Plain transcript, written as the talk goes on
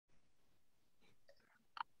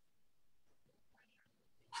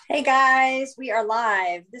Hey guys, we are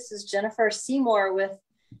live. This is Jennifer Seymour with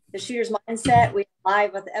the Shooter's Mindset. We're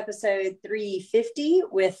live with episode 350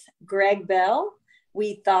 with Greg Bell.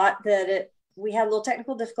 We thought that we had a little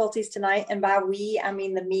technical difficulties tonight, and by we, I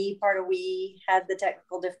mean the me part of we had the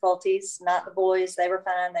technical difficulties, not the boys. They were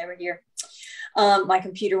fine. They were here. My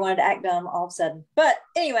computer wanted to act dumb all of a sudden. But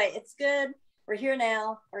anyway, it's good. We're here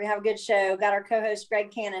now. We're going to have a good show. Got our co-host,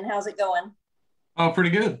 Greg Cannon. How's it going? Oh, pretty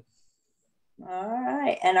good. All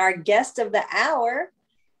right. And our guest of the hour,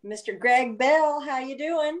 Mr. Greg Bell. How you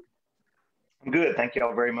doing? I'm good. Thank you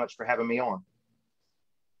all very much for having me on.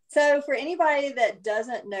 So for anybody that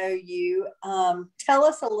doesn't know you, tell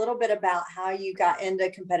us a little bit about how you got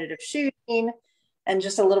into competitive shooting and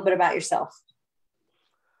just a little bit about yourself.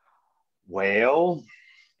 Well,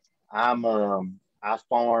 I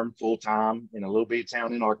farm full time in a little bitty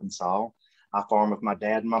town in Arkansas. I farm with my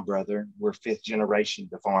dad and my brother. We're fifth generation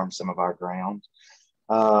to farm some of our ground.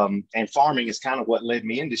 And farming is kind of what led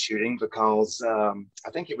me into shooting because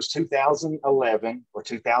I think it was 2011 or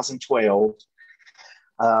 2012.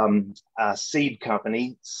 A seed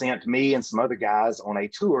company sent me and some other guys on a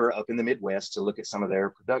tour up in the Midwest to look at some of their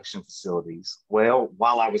production facilities. Well,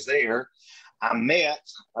 while I was there, I met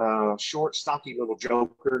a short, stocky little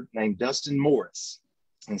joker named Dustin Morris.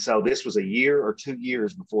 And so this was a year or 2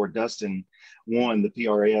 years before Dustin won the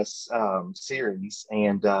PRS series.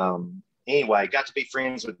 And anyway, got to be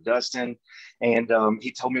friends with Dustin. And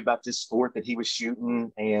he told me about this sport that he was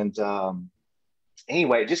shooting. And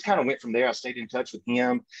anyway, it just kind of went from there. I stayed in touch with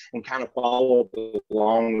him and kind of followed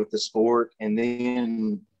along with the sport. And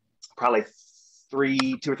then probably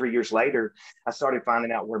 2 or 3 years later, I started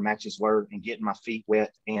finding out where matches were and getting my feet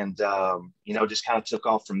wet, and just kind of took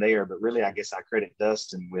off from there. But really, I guess I credit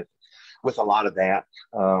Dustin with a lot of that.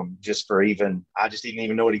 I just didn't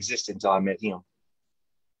even know it existed until I met him.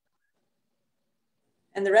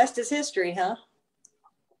 And the rest is history, huh?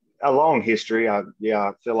 A long history. I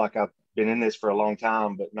feel like I've been in this for a long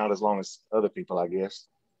time, but not as long as other people, I guess.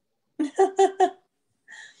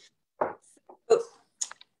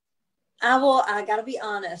 I got to be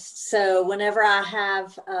honest. So whenever I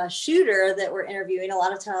have a shooter that we're interviewing, a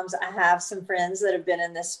lot of times I have some friends that have been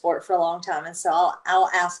in this sport for a long time. And so I'll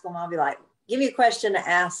ask them, I'll be like, give me a question to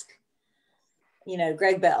ask,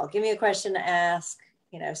 Greg Bell, give me a question to ask,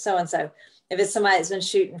 so-and-so, if it's somebody that's been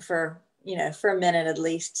shooting for a minute at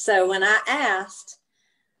least. So when I asked,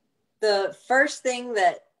 the first thing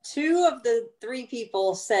that 2 of the 3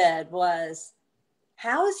 people said was,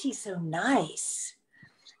 how is he so nice?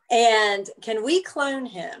 And can we clone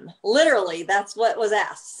him? Literally, that's what was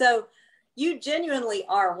asked. So you genuinely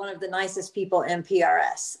are one of the nicest people in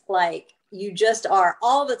PRS. Like, you just are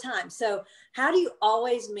all the time. So how do you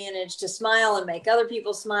always manage to smile and make other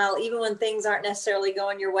people smile, even when things aren't necessarily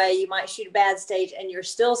going your way? You might shoot a bad stage and you're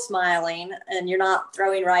still smiling and you're not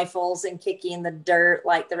throwing rifles and kicking the dirt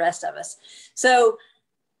like the rest of us. So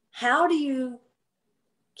how do you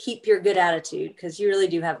keep your good attitude? Because you really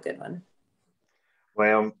do have a good one.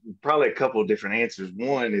 Well, probably a couple of different answers.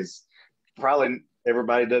 One is probably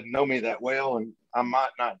everybody doesn't know me that well, and I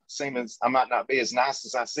might not be as nice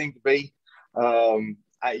as I seem to be. I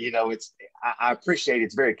appreciate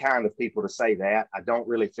it's very kind of people to say that. I don't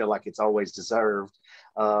really feel like it's always deserved.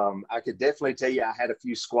 I could definitely tell you I had a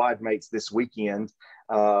few squad mates this weekend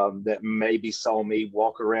that maybe saw me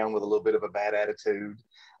walk around with a little bit of a bad attitude.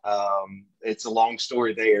 It's a long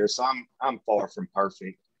story there, so I'm far from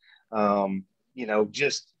perfect.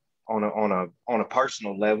 Just on a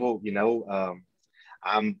personal level,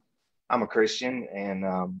 I'm a Christian, and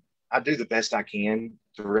I do the best I can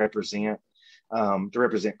to represent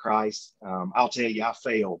Christ. I'll tell you, I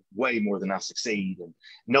fail way more than I succeed, and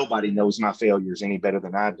nobody knows my failures any better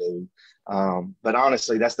than I do. But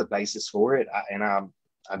honestly, that's the basis for it.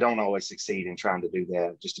 I don't always succeed in trying to do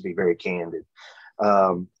that, just to be very candid.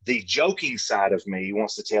 The joking side of me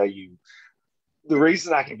wants to tell you, the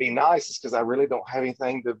reason I can be nice is because I really don't have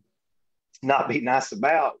anything to not be nice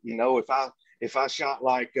about. If I shot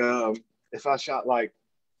like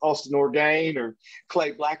Austin Orgain or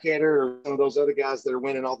Clay Blackheader or some of those other guys that are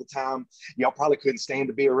winning all the time, y'all probably couldn't stand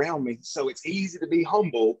to be around me. So it's easy to be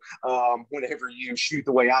humble whenever you shoot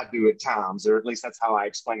the way I do at times, or at least that's how I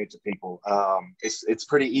explain it to people. It's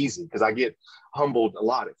pretty easy because I get humbled a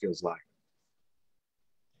lot, it feels like.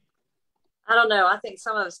 I don't know. I think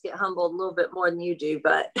some of us get humbled a little bit more than you do,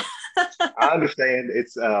 but I understand.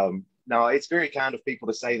 It's very kind of people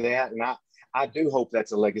to say that. And I do hope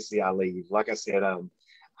that's a legacy I leave. Like I said, I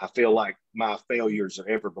feel like my failures are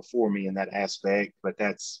ever before me in that aspect, but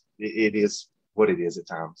it is what it is at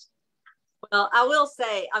times. Well, I will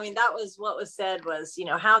say, that was what was said was,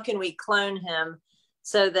 how can we clone him?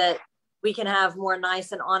 so that we can have more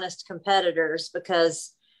nice and honest competitors,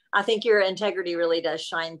 because I think your integrity really does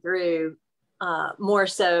shine through more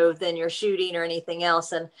so than your shooting or anything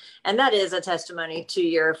else. And that is a testimony to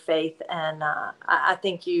your faith. And I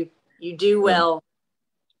think you do well,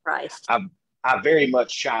 Christ. I very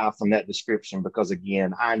much shy from that description because,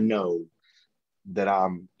 again, I know that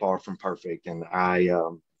I'm far from perfect. And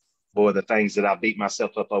boy, the things that I beat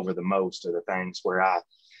myself up over the most are the things where I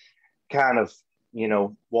kind of,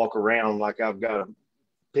 walk around like I've got a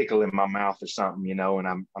pickle in my mouth or something, and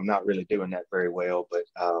I'm not really doing that very well. But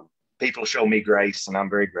people show me grace, and I'm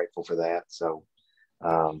very grateful for that. So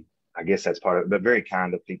I guess that's part of it, but very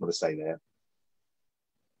kind of people to say that.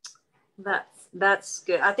 That's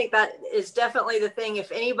good. I think that is definitely the thing.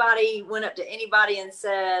 If anybody went up to anybody and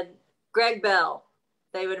said, Greg Bell,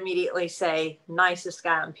 they would immediately say nicest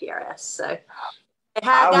guy on PRS. So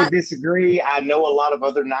I would disagree. I know a lot of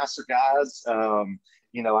other nicer guys.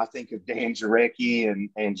 I think of Dan Jarecki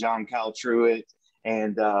and John Kyle Truitt,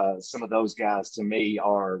 and some of those guys to me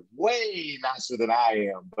are way nicer than I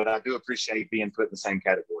am, but I do appreciate being put in the same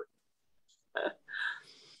category.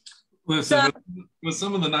 Listen, with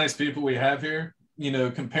some of the nice people we have here,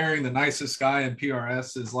 comparing the nicest guy in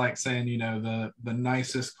PRS is like saying, the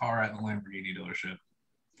nicest car at the Lamborghini dealership.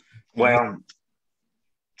 Well,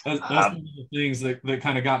 that's one of the things that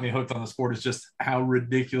kind of got me hooked on the sport, is just how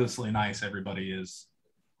ridiculously nice everybody is.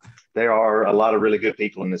 There are a lot of really good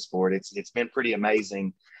people in this sport. It's been pretty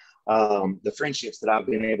amazing. The friendships that I've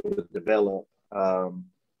been able to develop,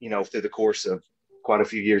 through the course of quite a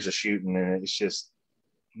few years of shooting. And it's just,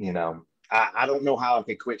 I don't know how I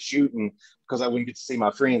could quit shooting because I wouldn't get to see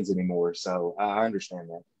my friends anymore. So I understand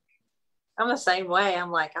that. I'm the same way. I'm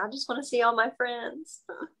like, I just want to see all my friends.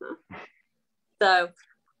 So,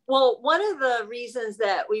 well, one of the reasons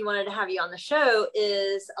that we wanted to have you on the show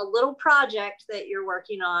is a little project that you're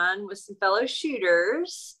working on with some fellow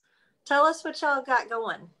shooters. Tell us what y'all got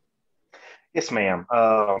going. Yes, ma'am.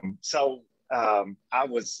 I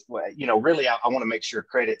was, really, I want to make sure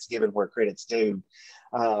credit's given where credit's due.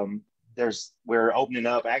 We're opening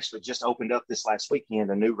up, actually just opened up this last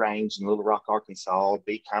weekend, a new range in Little Rock, Arkansas. It'll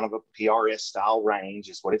be kind of a PRS style range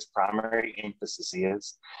is what its primary emphasis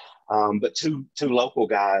is. But two local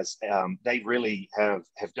guys, they really have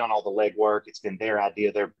done all the legwork. It's been their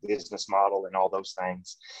idea, their business model, and all those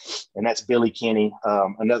things. And that's Billy Kenny,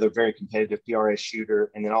 another very competitive PRS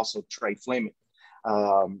shooter, and then also Trey Fleming,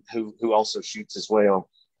 who also shoots as well.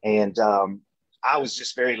 And I was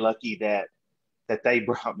just very lucky that they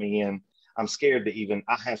brought me in. I'm scared to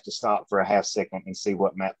I have to stop for a half second and see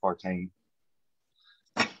what Matt Partain.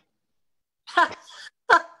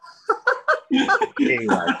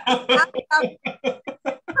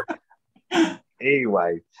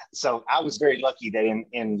 Anyway, so I was very lucky that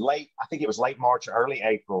in late, I think it was late March, early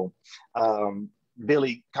April,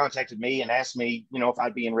 Billy contacted me and asked me, if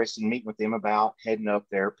I'd be interested in meeting with them about heading up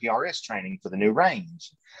their PRS training for the new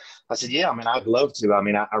range. I said, yeah, I'd love to.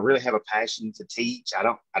 I really have a passion to teach. I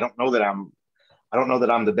don't know that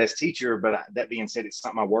I'm the best teacher, but that being said, it's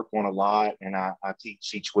something I work on a lot, and I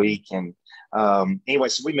teach each week. And anyway,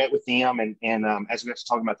 so we met with them, and as we got to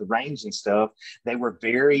talking about the range and stuff, they were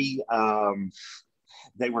very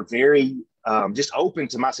just open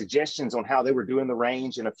to my suggestions on how they were doing the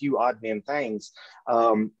range and a few odd man things.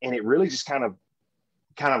 And it really just kind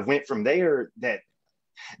of went from there, that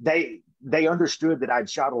they understood that I'd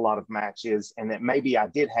shot a lot of matches and that maybe I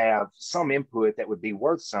did have some input that would be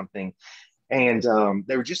worth something. And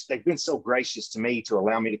they've been so gracious to me to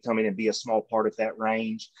allow me to come in and be a small part of that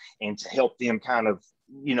range and to help them kind of,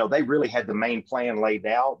 they really had the main plan laid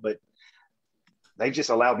out, but they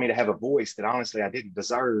just allowed me to have a voice that honestly I didn't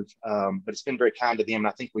deserve. But it's been very kind to them. And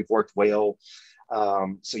I think we've worked well.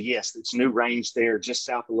 So yes, it's a new range there just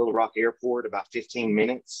south of Little Rock Airport, about 15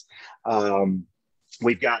 minutes.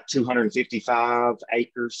 We've got 255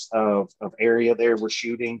 acres of area there we're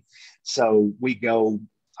shooting. So we go,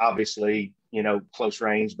 obviously, close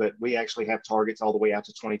range, but we actually have targets all the way out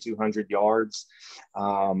to 2,200 yards.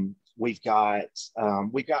 We've got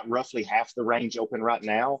roughly half the range open right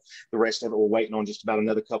now. The rest of it, we're waiting on just about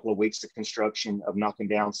another couple of weeks of construction, of knocking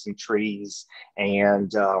down some trees. And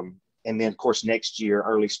then, of course, next year,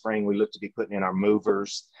 early spring, we look to be putting in our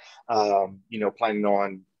movers, planning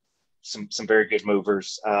on some very good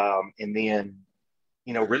movers. And then,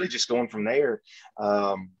 really just going from there.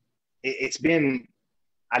 It's been,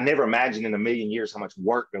 I never imagined in a million years how much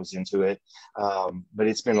work goes into it. But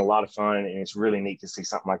it's been a lot of fun, and it's really neat to see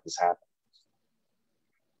something like this happen.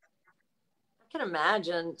 I can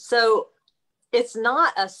imagine. So it's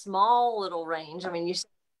not a small little range. You said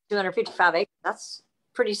 255 acres.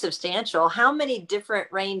 pretty substantial. How many different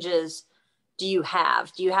ranges do you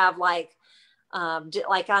have? Do you have like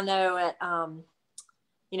I know at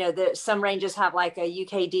some ranges have like a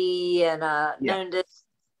UKD and a known distance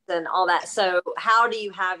and all that. So how do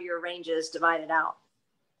you have your ranges divided out?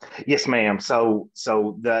 Yes, ma'am. So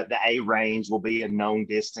the A range will be a known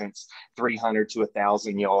distance, 300 to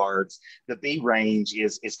 1,000 yards. The B range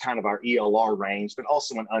is kind of our ELR range, but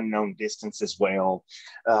also an unknown distance as well.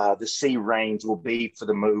 The C range will be for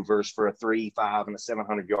the movers for a 3, 5, and a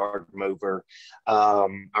 700-yard mover.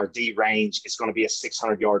 Our D range is going to be a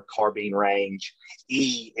 600-yard carbine range.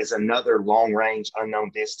 E is another long range unknown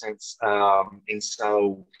distance, and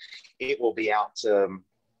so it will be out to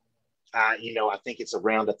I think it's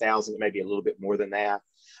around 1,000, maybe a little bit more than that.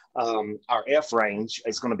 Our F range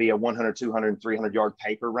is going to be a 100, 200, and 300-yard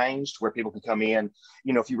paper range where people can come in,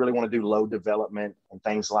 if you really want to do low development and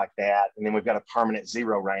things like that. And then we've got a permanent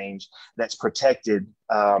zero range that's protected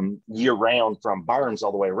year round from berms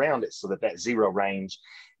all the way around it so that zero range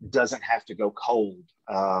doesn't have to go cold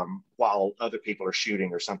while other people are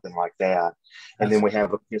shooting or something like that. And then we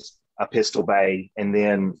have a pistol bay. And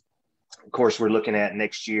then, of course, we're looking at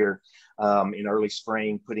next year in early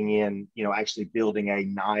spring, putting in, actually building a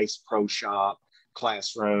nice pro shop,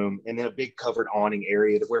 classroom, and then a big covered awning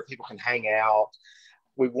area where people can hang out.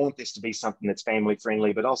 We want this to be something that's family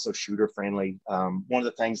friendly, but also shooter friendly. One of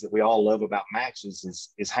the things that we all love about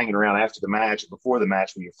matches is hanging around after the match, before the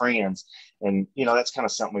match with your friends. And, that's kind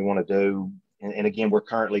of something we want to do. And again, we're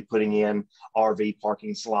currently putting in RV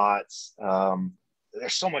parking slots.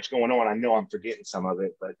 There's so much going on. I know I'm forgetting some of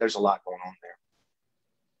it, but there's a lot going on there.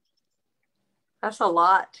 That's a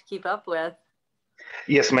lot to keep up with.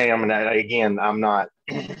 Yes, ma'am. And again, I'm not,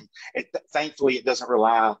 thankfully, it doesn't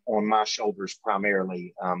rely on my shoulders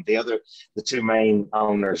primarily. The two main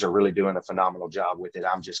owners are really doing a phenomenal job with it.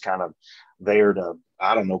 I'm just kind of there to,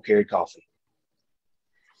 carry coffee.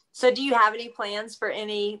 So do you have any plans for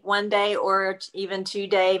any 1 day or even 2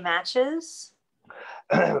 day matches?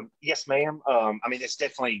 Yes, ma'am. It's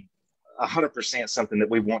definitely 100% something that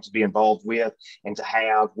we want to be involved with and to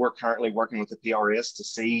have. We're currently working with the PRS to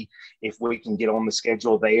see if we can get on the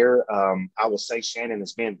schedule there. I will say Shannon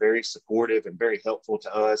has been very supportive and very helpful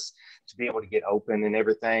to us to be able to get open and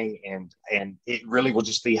everything. And it really will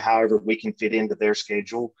just be however we can fit into their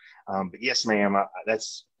schedule. But yes, ma'am,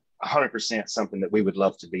 that's 100% something that we would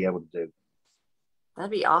love to be able to do.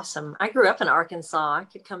 That'd be awesome. I grew up in Arkansas. I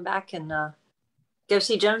could come back and go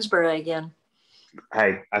see Jonesboro again.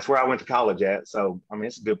 Hey, that's where I went to college at. So,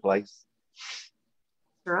 it's a good place.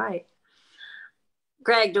 Right.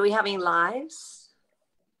 Greg, do we have any lives?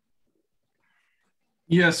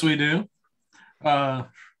 Yes, we do.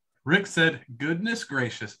 Rick said, goodness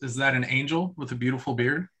gracious, is that an angel with a beautiful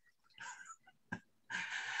beard?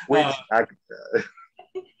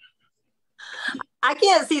 I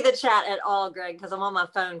can't see the chat at all, Greg, because I'm on my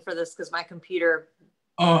phone for this because my computer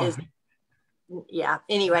is. Yeah.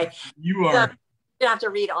 Anyway, you are. You have to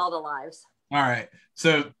read all the lives. All right.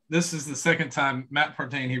 So this is the second time Matt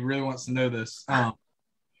Partain, he really wants to know this.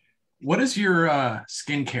 What is your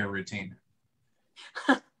skincare routine?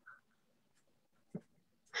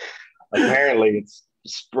 Apparently, it's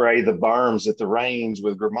spray the berms at the range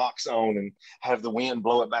with Gramoxone and have the wind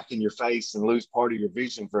blow it back in your face and lose part of your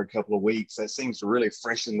vision for a couple of weeks. That seems to really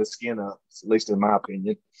freshen the skin up, at least in my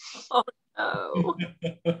opinion. Oh, no.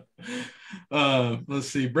 Let's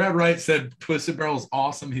see. Brad Wright said Twisted Barrel is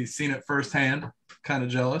awesome. He's seen it firsthand. Kind of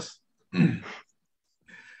jealous.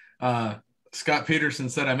 Scott Peterson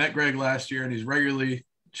said, I met Greg last year and he's regularly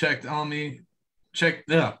checked on me,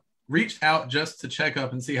 reached out just to check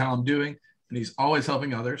up and see how I'm doing. And he's always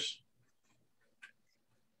helping others.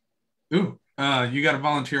 You got a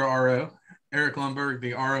volunteer RO. Eric Lundberg,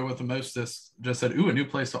 the RO with the mostest, just said, a new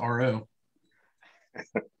place to RO.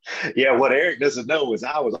 Yeah, what Eric doesn't know is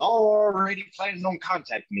I was already planning on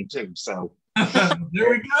contacting him too. So there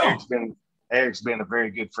we go. Eric's been a very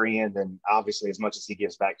good friend, and obviously, as much as he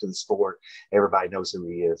gives back to the sport, everybody knows who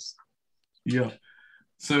he is. Yeah.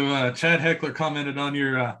 So Chad Heckler commented on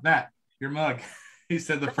your mug. He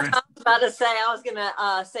said the French. I was about to say, I was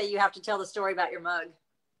gonna say you have to tell the story about your mug.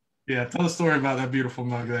 Yeah, tell the story about that beautiful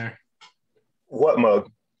mug there. What mug?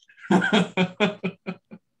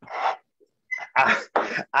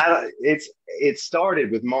 It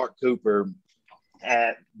started with Mark Cooper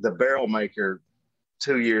at the Barrel Maker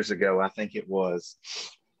 2 years ago, I think it was.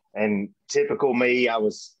 And typical me, I'm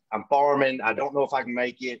farming. I don't know if I can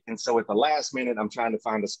make it. And so at the last minute, I'm trying to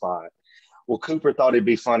find a spot. Well, Cooper thought it'd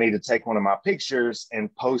be funny to take one of my pictures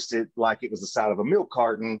and post it like it was the side of a milk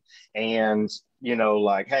carton and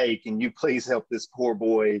like, hey, can you please help this poor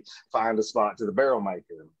boy find a spot to the barrel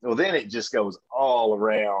maker? Well, then it just goes all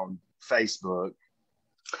around Facebook.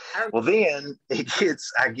 Well, then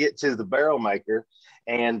I get to the barrel maker,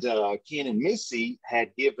 and Ken and Missy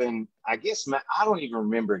had given, I guess, I don't even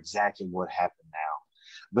remember exactly what happened now.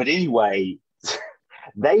 But anyway,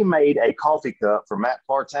 they made a coffee cup for Matt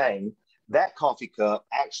Partain. That coffee cup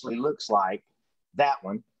actually looks like that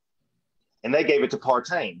one, and they gave it to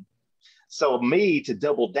Partain. So me, to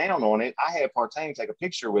double down on it, I had Partain take a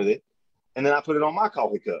picture with it, and then I put it on my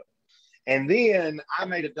coffee cup. And then I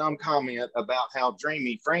made a dumb comment about how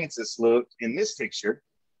dreamy Francis looked in this picture.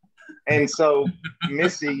 And so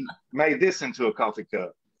Missy made this into a coffee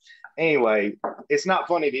cup. Anyway, it's not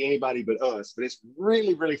funny to anybody but us, but it's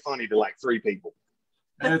really, really funny to like 3 people.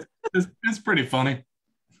 It's pretty funny.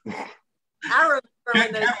 I remember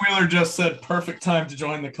Ken Wheeler just said perfect time to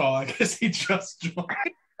join the call. I guess he just joined.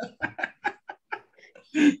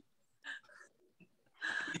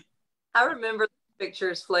 I remember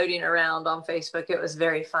pictures floating around on Facebook. It was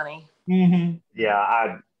very funny. Mm-hmm.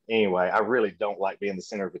 Yeah, anyway, I really don't like being the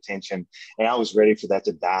center of attention, and I was ready for that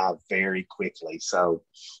to die very quickly. So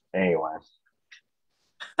anyway.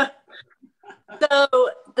 So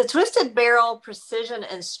the Twisted Barrel Precision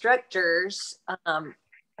instructors are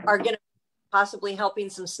going to possibly helping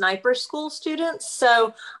some sniper school students.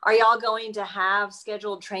 So are y'all going to have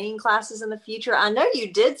scheduled training classes in the future? I know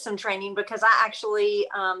you did some training because I actually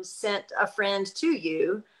sent a friend to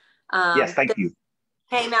you. Yes, thank you.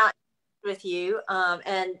 Came out with you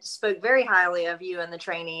and spoke very highly of you in the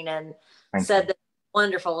training and said that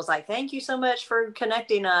wonderful. Was like, thank you so much for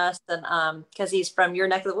connecting us. And because he's from your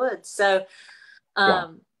neck of the woods. So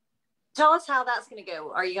tell us how that's going to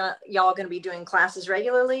go. Are y'all going to be doing classes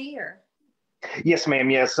regularly or? Yes,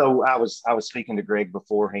 ma'am. Yeah. So I was speaking to Greg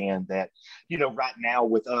beforehand that, right now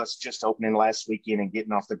with us just opening last weekend and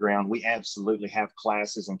getting off the ground, we absolutely have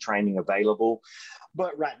classes and training available.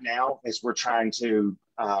 But right now, as we're trying to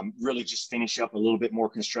really just finish up a little bit more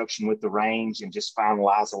construction with the range and just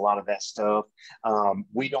finalize a lot of that stuff,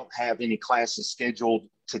 we don't have any classes scheduled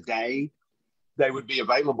today. They would be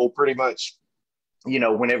available pretty much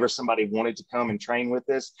whenever somebody wanted to come and train with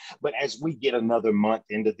us. But as we get another month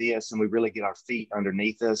into this and we really get our feet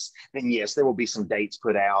underneath us, then yes, there will be some dates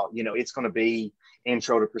put out. It's going to be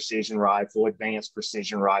intro to precision rifle, advanced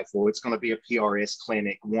precision rifle. It's going to be a PRS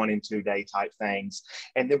clinic, 1 and 2 day type things.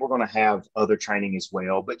 And then we're going to have other training as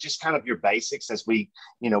well, but just kind of your basics as we,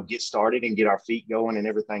 get started and get our feet going and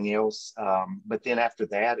everything else. But then after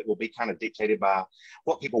that, it will be kind of dictated by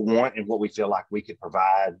what people want and what we feel like we could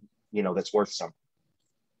provide, that's worth something.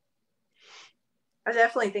 I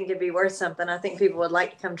definitely think it'd be worth something. I think people would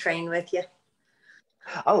like to come train with you.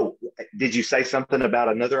 Oh, did you say something about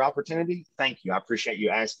another opportunity? Thank you. I appreciate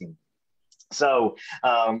you asking. So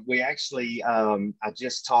we actually, I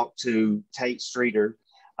just talked to Tate Streeter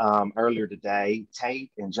earlier today.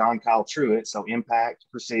 Tate and John Kyle Truitt, so Impact,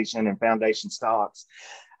 Precision, and Foundation Stocks,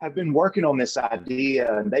 have been working on this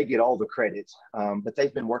idea, and they get all the credit, but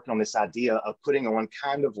they've been working on this idea of putting on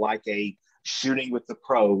kind of like a shooting with the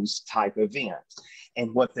pros type event.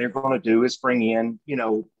 And what they're going to do is bring in,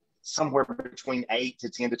 somewhere between 8 to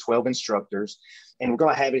 10 to 12 instructors. And we're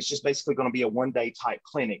going to have, it's just basically going to be a 1-day type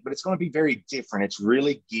clinic, but it's going to be very different. It's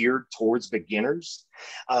really geared towards beginners.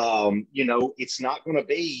 It's not going to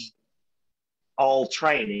be all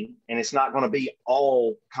training and it's not going to be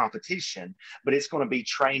all competition, but it's going to be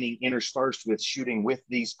training interspersed with shooting with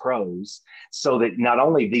these pros so that not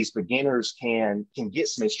only these beginners can get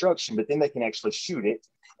some instruction, but then they can actually shoot it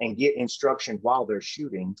and get instruction while they're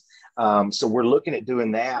shooting. So we're looking at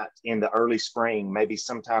doing that in the early spring, maybe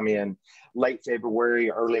sometime in late February,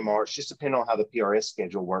 early March, just depending on how the PRS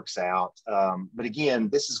schedule works out. But again,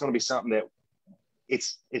 this is going to be something that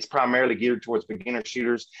it's primarily geared towards beginner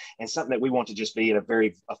shooters and something that we want to just be at a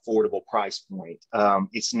very affordable price point.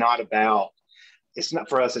 It's not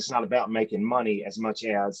for us, it's not about making money as much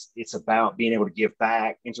as it's about being able to give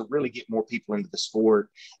back and to really get more people into the sport.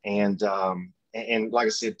 And like I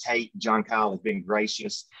said, Tate, John Kyle have been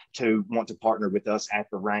gracious to want to partner with us at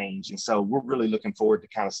the range. And so we're really looking forward to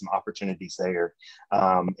kind of some opportunities there.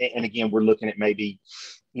 And again, we're looking at maybe,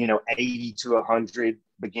 80 to 100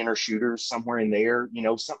 beginner shooters, somewhere in there,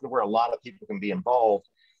 something where a lot of people can be involved,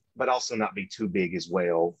 but also not be too big as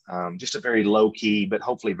well. Just a very low key, but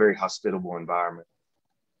hopefully very hospitable environment.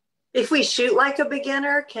 If we shoot like a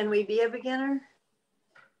beginner, can we be a beginner?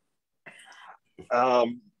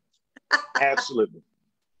 Absolutely.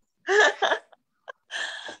 I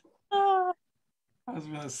was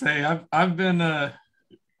going to say I've been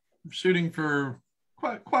shooting for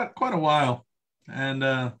quite a while,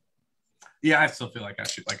 and Yeah, I still feel like I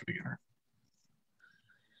shoot like a beginner.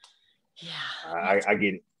 Yeah. I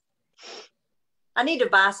get it. I need to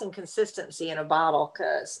buy some consistency in a bottle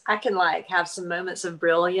because I can like have some moments of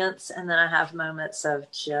brilliance and then I have moments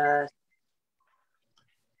of just,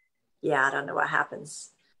 yeah, I don't know what happens.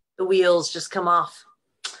 The wheels just come off,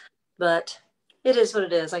 but it is what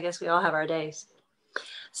it is. I guess we all have our days.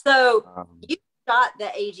 So you shot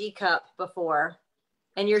the AG Cup before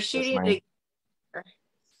and you're shooting it.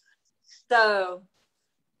 So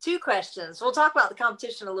 2 questions. We'll talk about the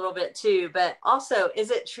competition a little bit too, but also, is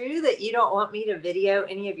it true that you don't want me to video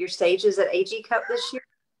any of your stages at AG Cup this year?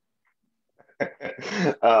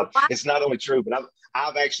 It's not only true, but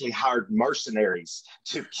I've actually hired mercenaries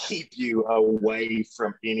to keep you away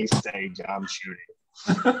from any stage I'm shooting.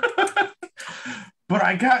 But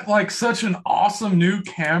I got like such an awesome new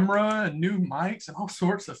camera and new mics and all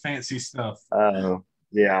sorts of fancy stuff.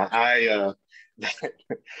 Yeah,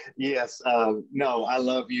 yes, no, I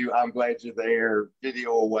love you. I'm glad you're there,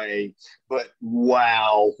 video away. But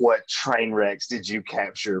wow, what train wrecks did you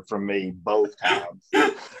capture from me both times?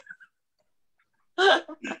 And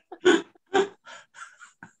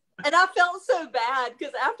I felt so bad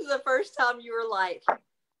because after the first time you were like,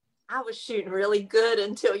 I was shooting really good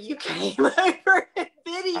until you came over and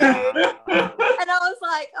videoed. And I was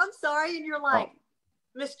like, I'm sorry. And you're like,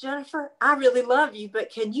 Miss Jennifer, I really love you,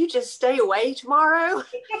 but can you just stay away tomorrow? And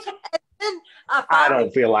then I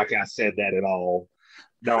don't feel like I said that at all.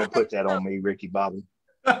 Don't put that on me, Ricky Bobby.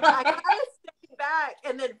 I kind of stayed back.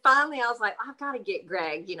 And then finally I was like, I've got to get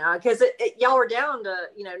Greg, you know, because y'all were down to,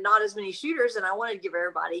 you know, not as many shooters and I wanted to give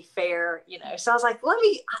everybody fair, you know. So I was like,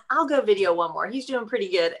 I'll go video one more. He's doing pretty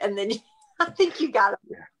good. And then I think you got him.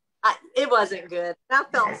 Yeah. It wasn't good. I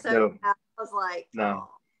felt so bad. I was like, no.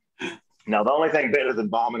 No, the only thing better than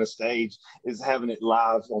bombing a stage is having it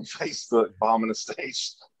live on Facebook, bombing a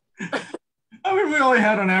stage. I mean, we only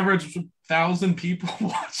had an average of 1,000 people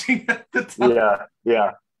watching at the time.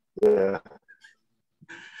 Yeah.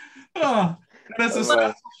 Oh, that's a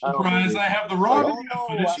surprise. I have the wrong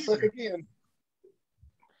again.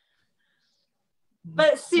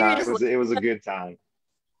 But seriously, it was a good time.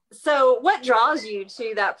 So what draws you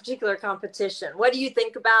to that particular competition? What do you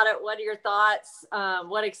think about it? What are your thoughts?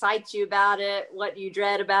 What excites you about it? What do you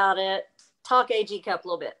dread about it? Talk AG Cup a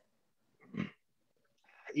little bit.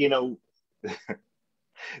 You know,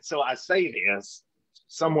 so I say this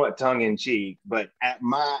somewhat tongue in cheek, but at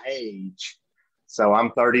my age, so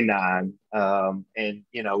I'm 39, and,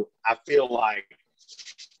 you know, I feel like,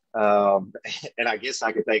 and I guess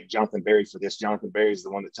I could thank Jonathan Berry for this. Jonathan Berry is the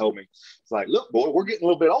one that told me, it's like, look, boy, we're getting a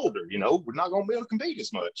little bit older, you know, we're not going to be able to compete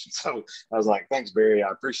as much. So I was like, thanks, Berry.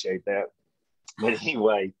 I appreciate that. But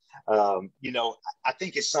anyway, you know, I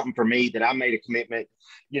think it's something for me that I made a commitment,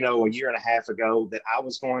 you know, 1.5 years ago that I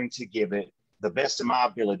was going to give it the best of my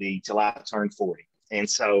ability till I turned 40. And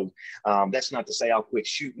so that's not to say I'll quit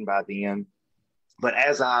shooting by then, but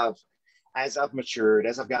as I've matured,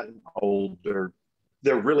 as I've gotten older,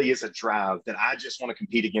 there really is a drive that I just want to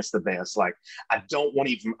compete against the best. Like I don't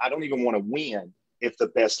even want to win if the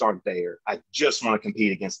best aren't there. I just want to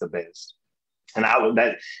compete against the best. And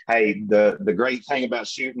the great thing about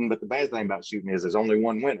shooting, but the bad thing about shooting is there's only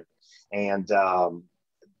one winner. And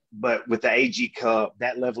but with the AG Cup,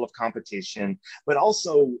 that level of competition, but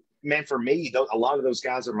also, man, for me, a lot of those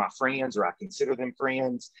guys are my friends, or I consider them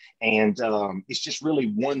friends. And it's just really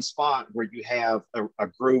one spot where you have a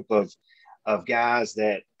group of guys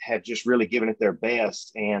that have just really given it their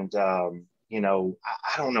best. And, you know,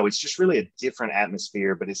 I don't know, it's just really a different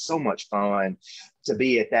atmosphere, but it's so much fun to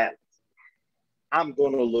be at that. I'm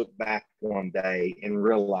going to look back one day and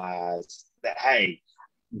realize that, hey,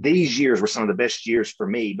 these years were some of the best years for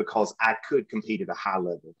me because I could compete at a high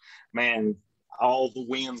level. Man, all the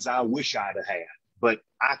wins I wish I'd have had, but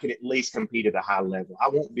I could at least compete at a high level. I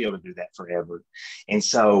won't be able to do that forever. And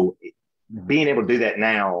so being able to do that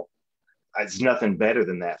now, it's nothing better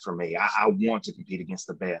than that for me. I want to compete against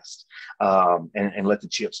the best and let the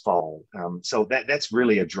chips fall. So that's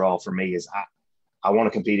really a draw for me is I want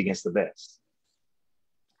to compete against the best.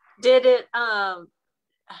 Did it,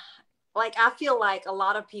 like, I feel like a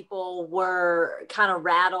lot of people were kind of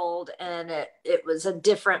rattled and it was a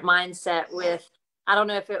different mindset with, I don't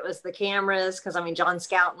know if it was the cameras, because I mean, John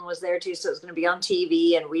Scouten was there too, so it was going to be on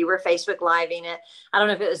TV and we were Facebook living it. I don't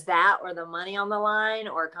know if it was that or the money on the line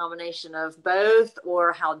or a combination of both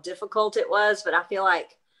or how difficult it was, but I feel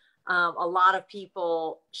like a lot of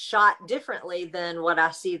people shot differently than what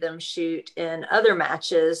I see them shoot in other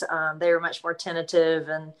matches. They were much more tentative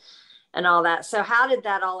and all that. So how did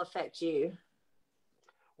that all affect you?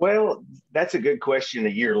 Well, that's a good question a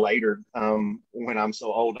year later, when I'm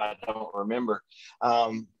so old I don't remember.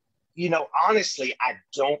 Um, Honestly, I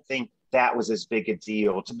don't think that was as big a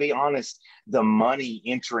deal. To be honest, the money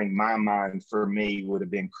entering my mind for me would have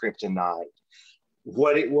been kryptonite.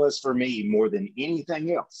 What it was for me more than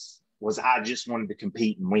anything else was I just wanted to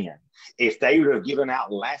compete and win. If they would have given out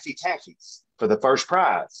Laffy Taffies for the first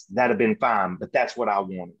prize, that'd have been fine, but that's what I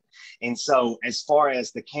wanted. And so, as far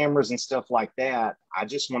as the cameras and stuff like that, I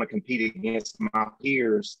just want to compete against my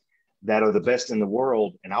peers that are the best in the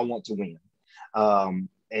world, and I want to win.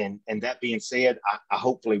 And that being said, I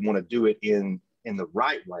hopefully want to do it in the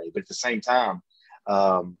right way, but at the same time,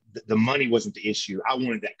 the money wasn't the issue. I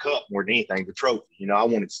wanted that cup more than anything, the trophy. I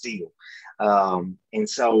wanted steel. And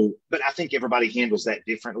so, but I think everybody handles that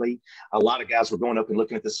differently. A lot of guys were going up and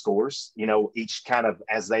looking at the scores, each kind of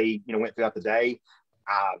as they, went throughout the day.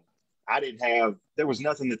 I didn't have, there was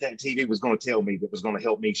nothing that TV was going to tell me that was going to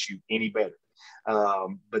help me shoot any better.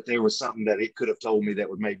 But there was something that it could have told me that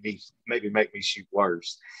would maybe make me shoot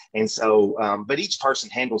worse. And so, but each person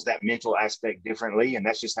handles that mental aspect differently, and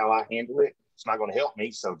that's just how I handle it. It's not going to help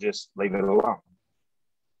me, so just leave it alone.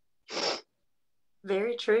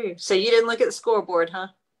 Very true. So you didn't look at the scoreboard, huh?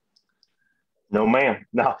 No, ma'am.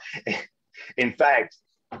 No. In fact,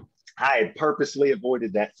 I had purposely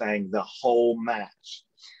avoided that thing the whole match.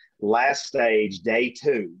 Last stage, day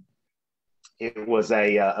 2, it was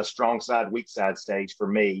a strong side, weak side stage for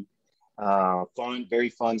me. Fun, very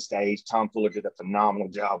fun stage. Tom Fuller did a phenomenal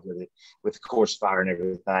job with it, with the course fire and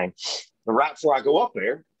everything. But right before I go up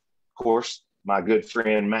there, of course, my good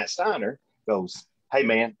friend Matt Steiner goes, "Hey,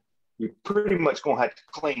 man, you're pretty much going to have to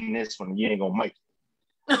clean this one. You ain't going to make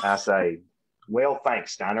it." I say, "Well,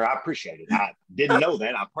 thanks, Steiner. I appreciate it. I didn't know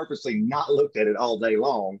that. I purposely not looked at it all day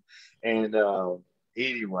long." And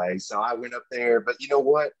anyway, so I went up there. But you know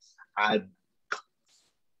what?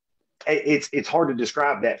 It's hard to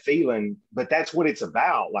describe that feeling, but that's what it's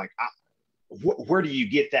about. Like, where do you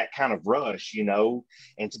get that kind of rush,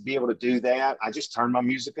 And to be able to do that, I just turned my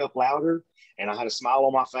music up louder, and I had a smile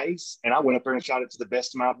on my face, and I went up there and shot it to the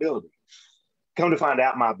best of my ability. Come to find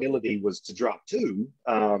out, my ability was to drop 2,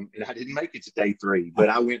 and I didn't make it to day 3. But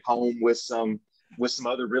I went home with some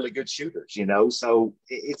other really good shooters, So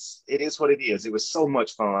it is what it is. It was so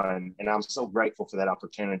much fun, and I'm so grateful for that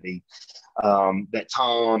opportunity that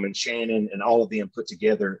Tom and Shannon and all of them put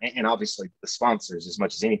together, and obviously the sponsors as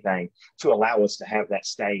much as anything, to allow us to have that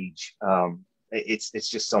stage. It's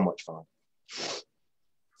just so much fun.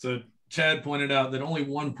 So Chad pointed out that only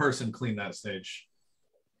one person cleaned that stage.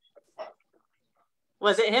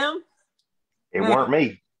 Was it him? It weren't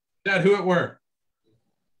me. Chad, who it were?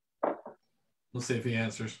 We'll see if he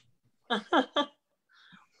answers. You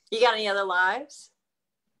got any other lives?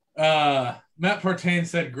 Matt Partain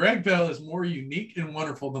said Greg Bell is more unique and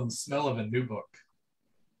wonderful than the smell of a new book.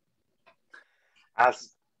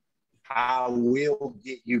 I will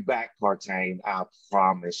get you back, Partain. I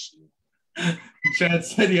promise you. Chad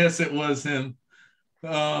said yes, it was him.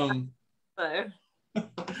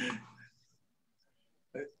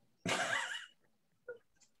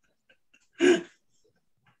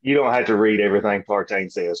 You don't have to read everything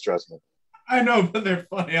Partain says, trust me. I know, but they're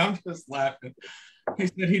funny. I'm just laughing. He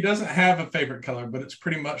said he doesn't have a favorite color, but it's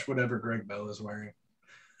pretty much whatever Greg Bell is wearing.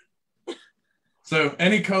 So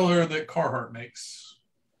any color that Carhartt makes.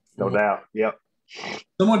 No doubt. Yep.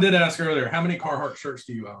 Someone did ask earlier, how many Carhartt shirts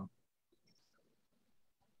do you own?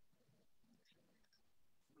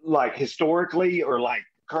 Like historically or like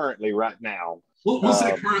currently right now? We'll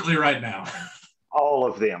say currently right now. All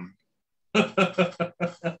of them.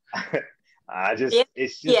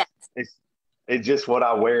 It's just what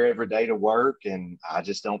I wear every day to work, and I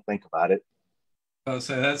just don't think about it. I would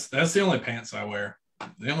say that's the only pants I wear.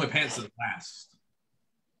 The only pants that last.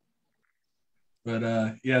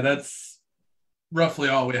 But yeah, that's roughly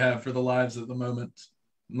all we have for the lives at the moment.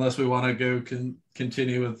 Unless we want to go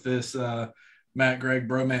continue with this Matt Greg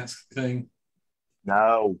bromance thing.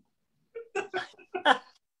 No.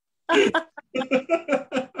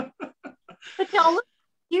 But y'all look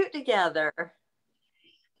cute together.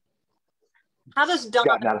 How does Don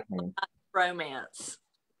romance?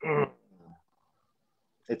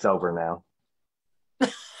 It's over now.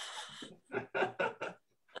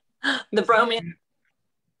 The bromance.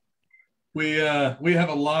 We have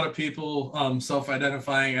a lot of people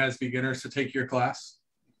self-identifying as beginners to take your class.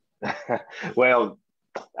 Well,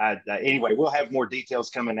 anyway, we'll have more details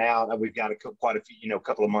coming out. We've got quite a few,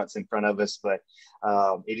 couple of months in front of us, but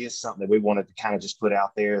it is something that we wanted to kind of just put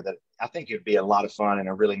out there that I think it'd be a lot of fun and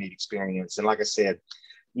a really neat experience. And like I said,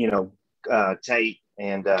 Tate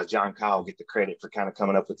and John Kyle get the credit for kind of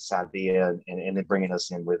coming up with this idea and then bringing us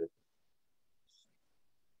in with it.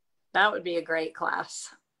 That would be a great class.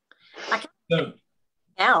 So,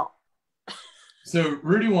 Now. So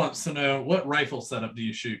Rudy wants to know, what rifle setup do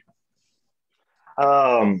you shoot?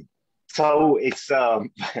 So it's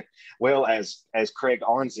well, as Craig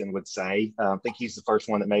Arnzen would say, I think he's the first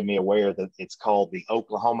one that made me aware that it's called the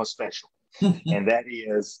Oklahoma Special, and that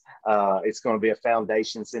is it's going to be a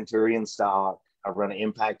Foundation Centurion stock. I run an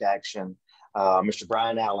impact action. Mr.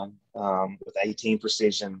 Brian Allen with 18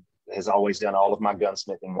 Precision has always done all of my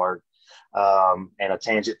gunsmithing work, and a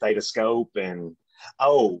Tangent Theta scope, and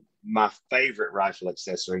my favorite rifle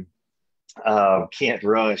accessory, Kent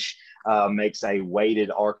Rush makes a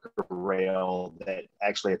weighted arc rail that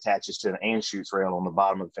actually attaches to an Anschutz rail on the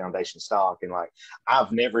bottom of the Foundation stock. And like,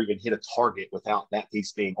 I've never even hit a target without that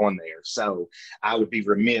piece being on there. So I would be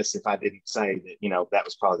remiss if I didn't say that, you know, that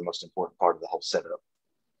was probably the most important part of the whole setup.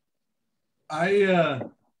 I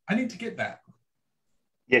need to get that.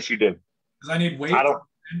 Yes, you do. Because I need weight,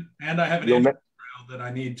 and I have an rail that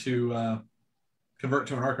I need to convert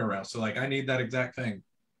to an Arco rail. So like, I need that exact thing.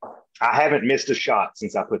 I haven't missed a shot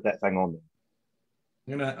since I put that thing on there.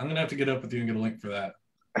 I'm gonna have to get up with you and get a link for that.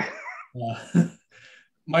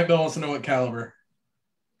 Mike Bell wants to know what caliber.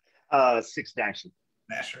 6 Dasher.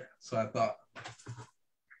 Dasher. So I thought.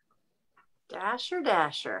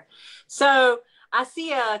 Dasher. So I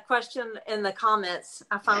see a question in the comments.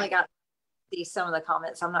 I finally got to see some of the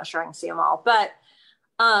comments. I'm not sure I can see them all, but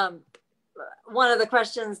one of the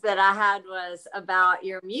questions that I had was about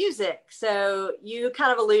your music. So you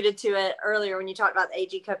kind of alluded to it earlier when you talked about the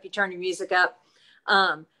AG Cup, you turn your music up.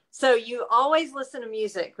 So you always listen to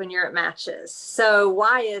music when you're at matches. So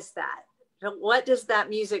why is that? What does that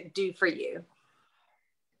music do for you?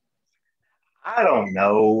 I don't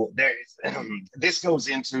know. This goes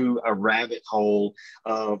into a rabbit hole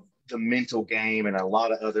of the mental game and a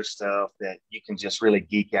lot of other stuff that you can just really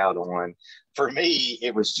geek out on. For me,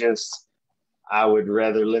 it was just, I would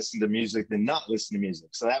rather listen to music than not listen to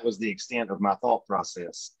music. So that was the extent of my thought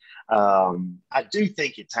process. I do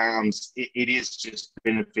think at times it is just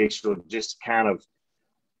beneficial, just kind of,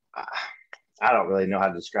 I don't really know how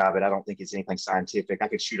to describe it. I don't think it's anything scientific. I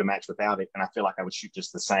could shoot a match without it, and I feel like I would shoot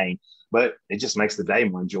just the same. But it just makes the day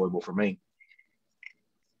more enjoyable for me.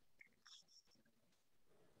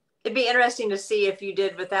 It'd be interesting to see if you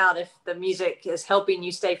did without, if the music is helping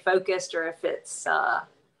you stay focused or if it's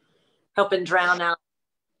helping drown out,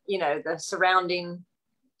 you know, the surrounding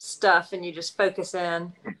stuff and you just focus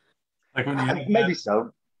in. Like when you maybe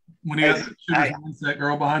so. When you have that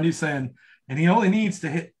girl behind you saying, and he only needs to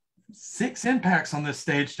hit 6 impacts on this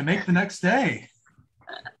stage to make the next day.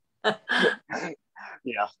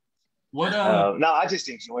 Yeah. What? No, I just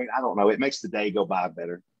enjoy it. I don't know. It makes the day go by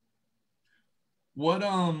better. What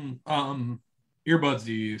earbuds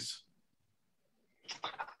do you use?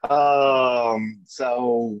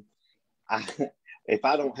 So if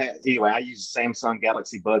I don't have, anyway, I use Samsung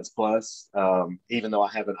Galaxy Buds Plus. Even though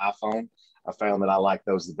I have an iPhone, I found that I like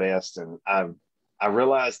those the best, and I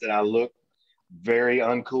realized that I look very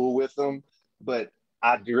uncool with them, but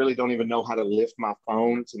I really don't even know how to lift my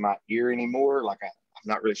phone to my ear anymore. Like I'm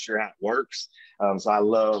not really sure how it works. So I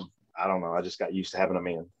don't know. I just got used to having them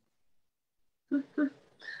in.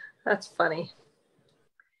 That's funny.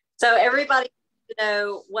 So everybody wants to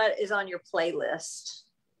know what is on your playlist.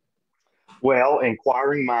 Well,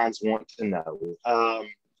 inquiring minds want to know.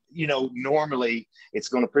 You know, normally it's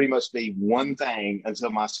going to pretty much be one thing until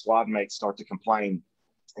my squad mates start to complain,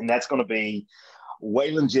 and that's going to be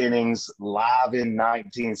Waylon Jennings' Live in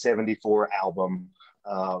 1974 album.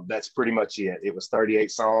 That's pretty much it. It was 38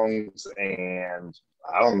 songs, and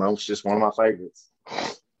I don't know, it's just one of my favorites.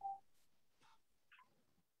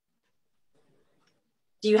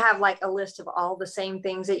 Do you have like a list of all the same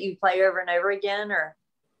things that you play over and over again, or?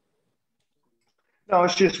 No,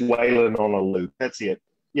 it's just Waylon on a loop. That's it.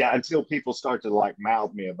 Yeah, until people start to like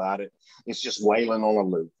mouth me about it, it's just Waylon on a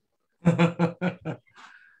loop.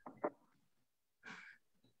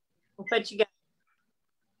 But you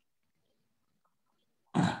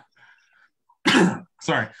got.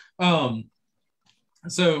 Sorry.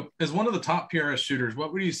 So as one of the top PRS shooters,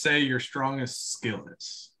 what would you say your strongest skill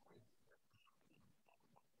is?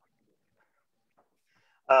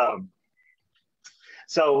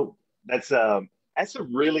 So that's a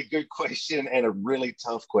really good question and a really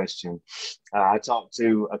tough question. I talked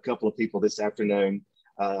to a couple of people this afternoon.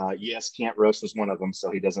 Yes, Kent Rush was one of them,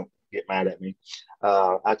 so he doesn't get mad at me.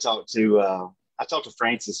 I talked to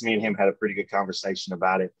Francis. Me and him had a pretty good conversation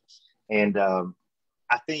about it, and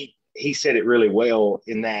I think he said it really well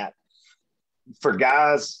in that for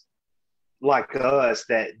guys, like us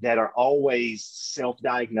that are always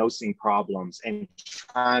self-diagnosing problems and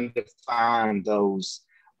trying to find those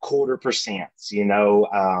quarter percents,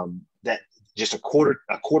 that just a quarter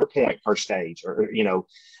point per stage, or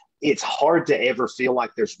it's hard to ever feel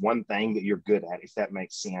like there's one thing that you're good at, if that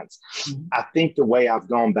makes sense. Mm-hmm. I think the way I've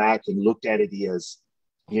gone back and looked at it is,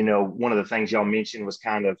 one of the things y'all mentioned was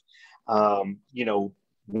kind of,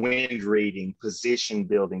 wind reading, position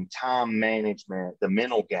building, time management, the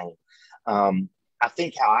mental game. I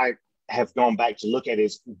think how I have gone back to look at it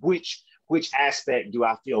is which aspect do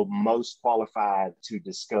I feel most qualified to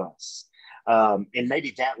discuss? And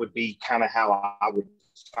maybe that would be kind of how I would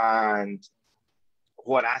find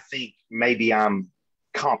what I think maybe I'm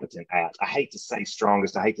competent at. I hate to say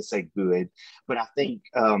strongest, I hate to say good, but I think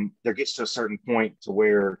there gets to a certain point to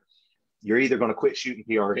where you're either going to quit shooting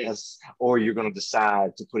PRS or you're going to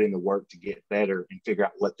decide to put in the work to get better and figure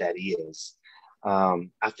out what that is.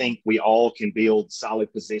 I think we all can build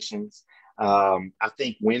solid positions. I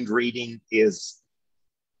think wind reading is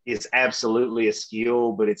absolutely a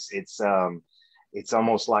skill, but it's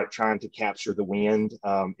almost like trying to capture the wind.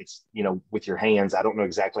 It's, with your hands. I don't know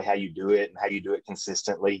exactly how you do it and how you do it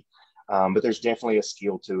consistently, but there's definitely a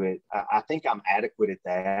skill to it. I think I'm adequate at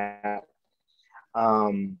that.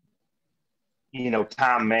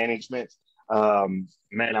 Time management.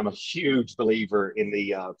 Man, I'm a huge believer in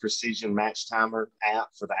the Precision Match Timer app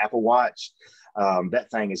for the Apple Watch. That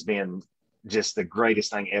thing has been just the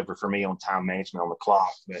greatest thing ever for me on time management on the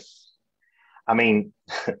clock. But I mean,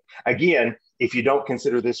 again, if you don't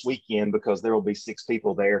consider this weekend, because there will be 6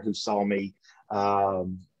 people there who saw me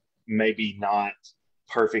maybe not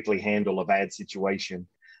perfectly handle a bad situation,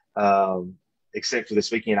 except for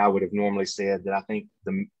this weekend, I would have normally said that I think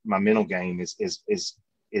my mental game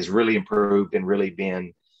is really improved and really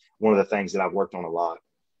been one of the things that I've worked on a lot.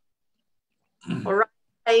 Well,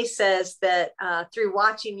 Ray says that through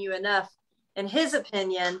watching you enough, in his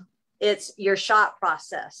opinion, it's your shot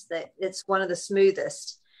process, that it's one of the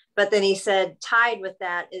smoothest. But then he said tied with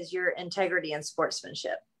that is your integrity and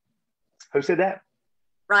sportsmanship. Who said that?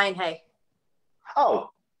 Ryan Hay. Oh,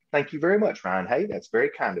 thank you very much, Ryan Hay. That's very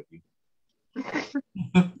kind of you.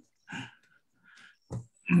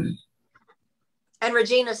 And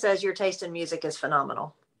Regina says your taste in music is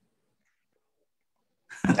phenomenal.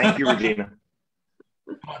 Thank you, Regina.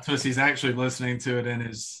 Twist, he's actually listening to it in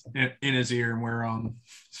his ear, and we're on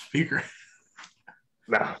speaker.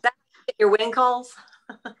 No. That your wind calls?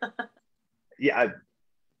 Yeah,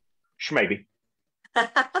 maybe.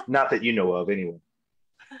 Not that you know of, anyway.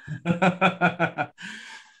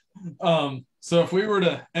 So if we were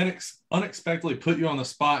to unexpectedly put you on the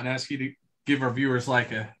spot and ask you to give our viewers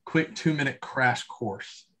like a quick 2-minute crash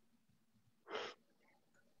course,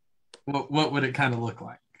 what would it kind of look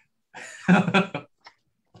like?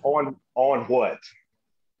 On what?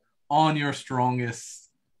 On your strongest,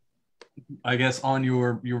 I guess, on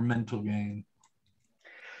your mental game.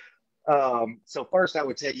 So first I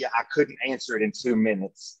would tell you I couldn't answer it in 2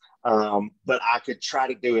 minutes, but I could try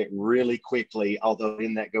to do it really quickly, although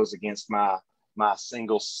then that goes against my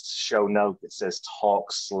single show note that says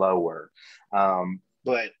talk slower.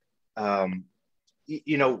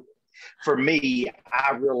 For me,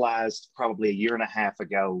 I realized probably a year and a half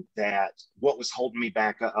ago that what was holding me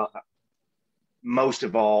back most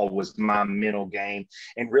of all was my mental game,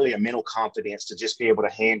 and really a mental confidence to just be able to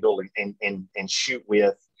handle and shoot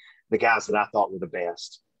with the guys that I thought were the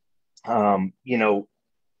best.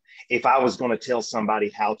 If I was going to tell somebody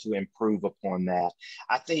how to improve upon that,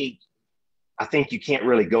 I think you can't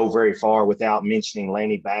really go very far without mentioning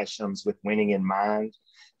Lanny Basham's With Winning in Mind.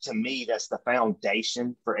 To me, that's the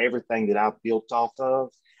foundation for everything that I've built off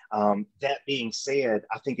of. That being said,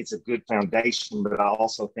 I think it's a good foundation, but I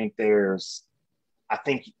also think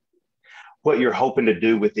what you're hoping to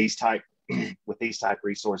do with these type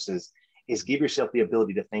resources is give yourself the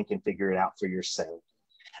ability to think and figure it out for yourself.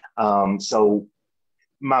 So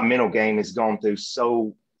my mental game has gone through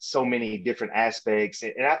so many different aspects.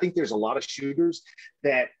 And I think there's a lot of shooters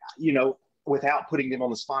that, without putting them on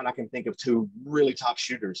the spot, I can think of 2 really top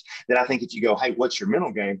shooters that I think if you go, hey, what's your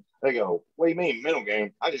mental game? They go, what do you mean mental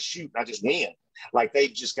game? I just shoot, I just win. Like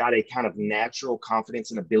they've just got a kind of natural confidence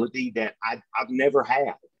and ability that I've never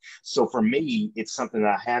had. So for me, it's something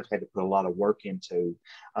that I have had to put a lot of work into.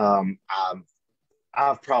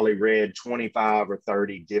 I've probably read 25 or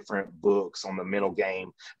 30 different books on the mental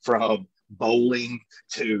game, from bowling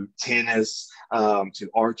to tennis, to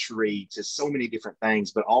archery, to so many different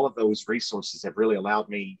things. But all of those resources have really allowed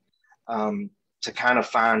me to kind of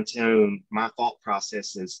fine tune my thought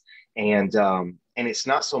processes. And it's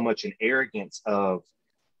not so much an arrogance of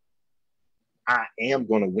I am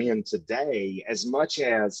going to win today, as much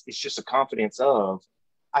as it's just a confidence of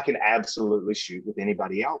I can absolutely shoot with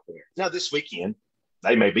anybody out there. Now, this weekend,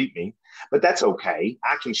 they may beat me, but that's okay.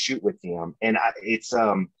 I can shoot with them. And it's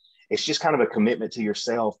just kind of a commitment to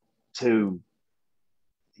yourself to,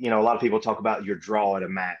 you know, a lot of people talk about your draw at a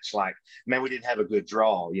match. Like, man, we didn't have a good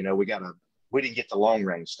draw. You know, we didn't get the long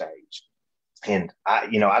range stage. And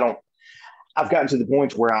I've gotten to the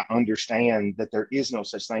point where I understand that there is no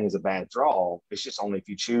such thing as a bad draw. It's just only if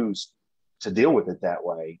you choose to deal with it that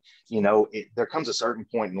way. You know, there comes a certain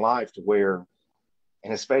point in life to where,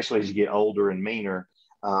 and especially as you get older and meaner,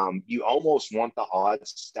 you almost want the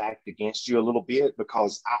odds stacked against you a little bit,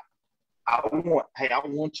 because I want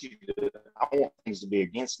things to be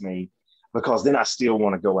against me, because then I still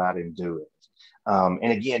want to go out and do it.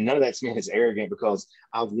 And again, none of that's meant as arrogant, because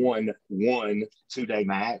I've won one 2-day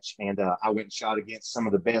match, and I went and shot against some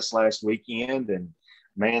of the best last weekend, and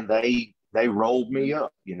man, they rolled me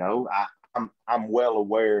up. You know, I'm well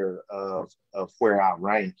aware of where I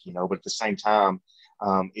rank, you know, but at the same time,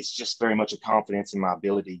 it's just very much a confidence in my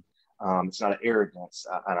ability. It's not an arrogance,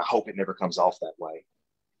 and I hope it never comes off that way.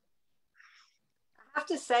 I have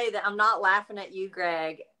to say that I'm not laughing at you,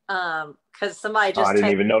 Greg, because somebody just I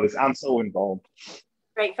didn't even notice. I'm so involved.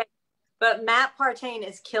 Great face. But Matt Partain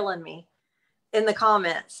is killing me in the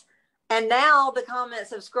comments. And now the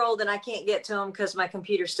comments have scrolled and I can't get to them because my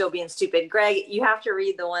computer's still being stupid. Greg, you have to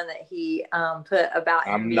read the one that he put about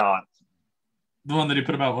him. I'm not. The one that he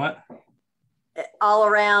put about what? All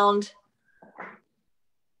around.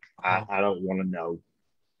 I don't want to know.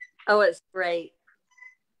 Oh, it's great.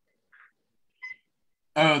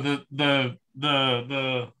 Oh,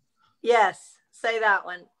 the Yes, say that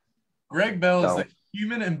one. Greg Bell is the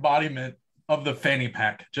human embodiment of the fanny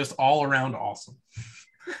pack, just all around awesome.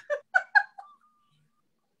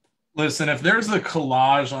 Listen, if there's a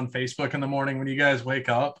collage on Facebook in the morning when you guys wake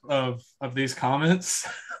up of these comments,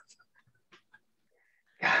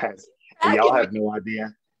 guys, y'all have no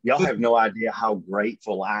idea. Y'all have no idea how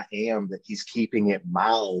grateful I am that he's keeping it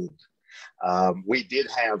mild. We did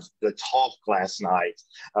have the talk last night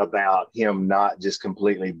about him not just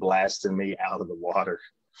completely blasting me out of the water.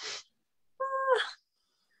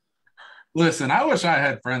 listen, I wish I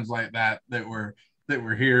had friends like that were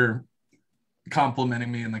here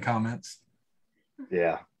complimenting me in the comments.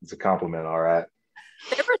 Yeah, it's a compliment. All right.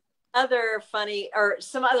 There were other funny or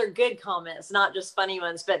some other good comments, not just funny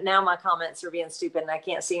ones, but now my comments are being stupid and I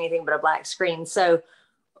can't see anything but a black screen. So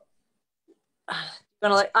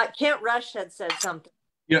Kent Rush had said something.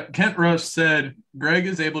 Yeah, Kent Rush said, Greg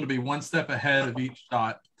is able to be one step ahead of each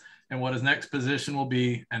shot and what his next position will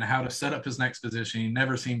be and how to set up his next position. He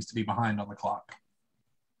never seems to be behind on the clock.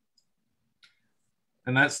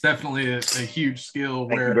 And that's definitely a huge skill.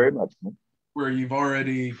 Thank you very much, man. Where you've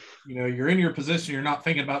already, you're in your position. You're not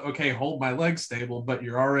thinking about, okay, hold my leg stable, but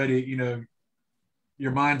you're already,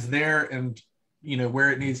 your mind's there and,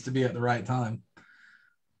 where it needs to be at the right time.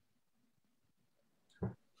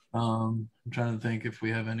 I'm trying to think if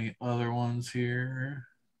we have any other ones here.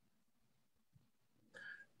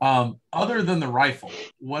 Other than the rifle,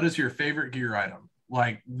 what is your favorite gear item?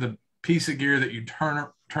 Like the piece of gear that you turn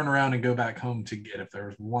around and go back home to get, if there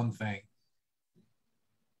was one thing.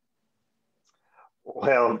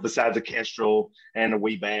 Well, besides a Kestrel and a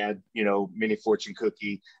wee bad, mini fortune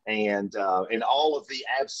cookie and all of the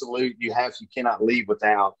absolute you cannot leave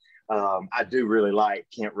without. I do really like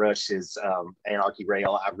Kent Rush's Anarchy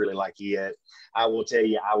Rail. I really like it. I will tell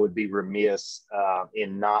you, I would be remiss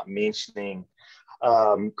in not mentioning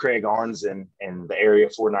Craig Arnzen and the Area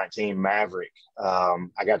 419 Maverick.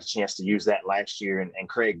 I got the chance to use that last year, and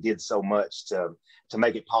Craig did so much to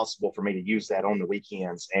make it possible for me to use that on the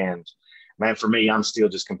weekends. And man, for me, I'm still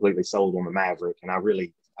just completely sold on the Maverick, and I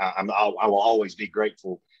will always be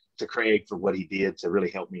grateful to Craig for what he did to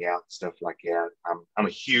really help me out and stuff like that. I'm a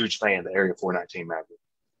huge fan of the Area 419 Maverick.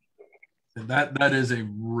 That is a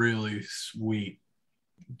really sweet.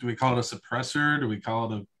 Do we call it a suppressor? Do we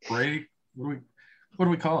call it a brake? What do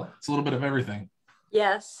we call it? It's a little bit of everything.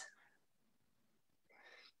 Yes.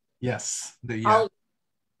 Yes.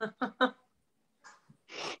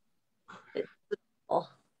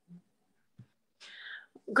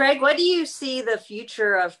 Greg, what do you see the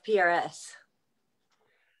future of PRS?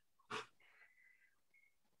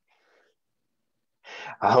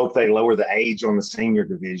 I hope they lower the age on the senior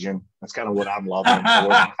division. That's kind of what I'm loving for.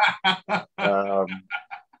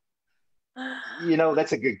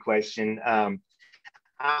 That's a good question.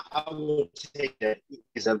 I will take that.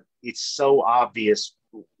 It's so obvious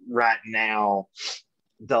right now,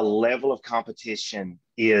 the level of competition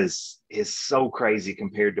is so crazy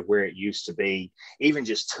compared to where it used to be, even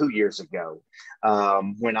just 2 years ago.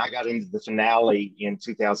 When I got into the finale in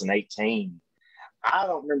 2018, I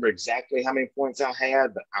don't remember exactly how many points I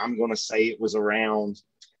had, but I'm going to say it was around,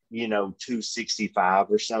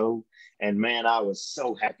 265 or so. And man, I was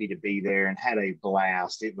so happy to be there and had a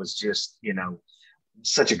blast. It was just,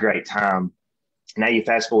 such a great time. Now you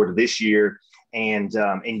fast forward to this year, and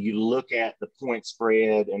you look at the point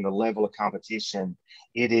spread and the level of competition.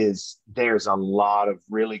 There's a lot of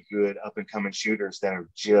really good up and coming shooters that are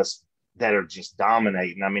just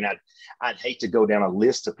dominating. I mean, I'd hate to go down a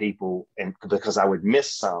list of people and because I would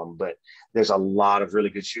miss some, but there's a lot of really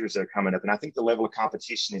good shooters that are coming up, and I think the level of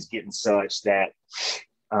competition is getting such that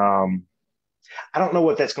I don't know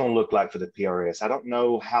what that's going to look like for the PRS. I don't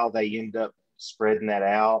know how they end up spreading that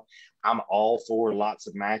out. I'm all for lots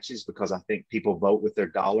of matches because I think people vote with their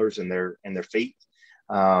dollars and their feet.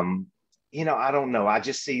 I don't know. I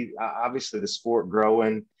just see obviously the sport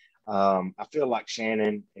growing. I feel like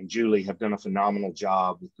Shannon and Julie have done a phenomenal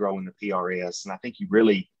job with growing the PRS, and I think you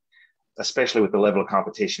really, especially with the level of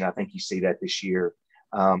competition, I think you see that this year.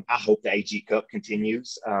 I hope the AG Cup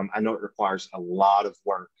continues. I know it requires a lot of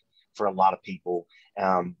work for a lot of people.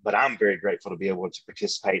 But I'm very grateful to be able to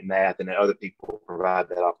participate in that and that other people provide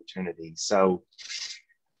that opportunity. So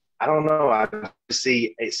I don't know.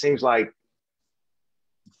 It seems like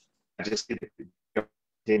I just get to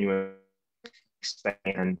continue to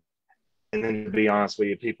expand. And then to be honest with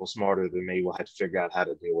you, people smarter than me will have to figure out how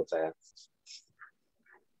to deal with that.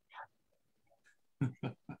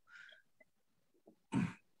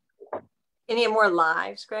 Any more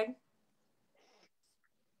lives, Greg?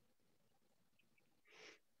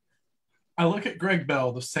 I look at Greg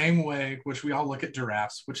Bell the same way which we all look at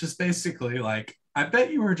giraffes, which is basically like, I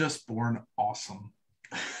bet you were just born awesome.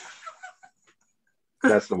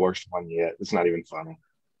 That's the worst one yet. It's not even funny.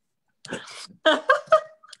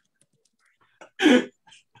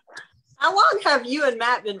 How long have you and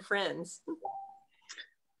Matt been friends?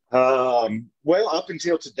 Well, up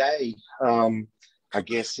until today, I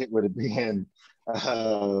guess it would have been,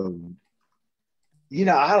 I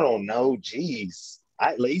don't know. Geez,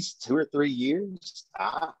 at least 2 or 3 years.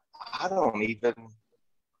 I don't even.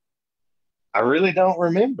 I really don't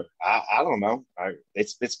remember. I don't know.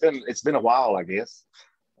 It's been a while, I guess.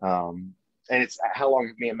 And it's how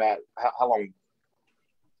long me and Matt. How long?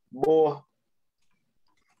 Boy,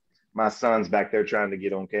 my son's back there trying to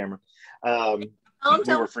get on camera. We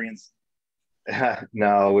were friends.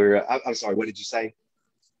 No, I'm sorry. What did you say?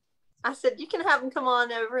 I said you can have him come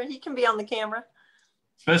on over. He can be on the camera.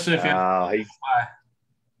 Especially if he's.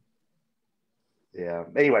 Yeah.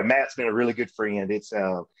 Anyway, Matt's been a really good friend. It's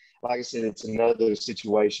like I said, it's another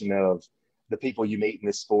situation of the people you meet in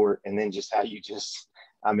this sport, and then just how you just.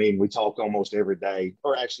 I mean, we talk almost every day,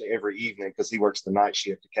 or actually every evening, because he works the night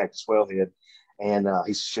shift at Cactus Wellhead, and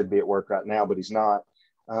he should be at work right now, but he's not.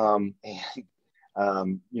 We'll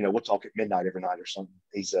talk at midnight every night or something.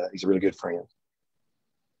 He's a really good friend.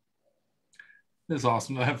 It's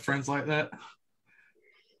awesome to have friends like that.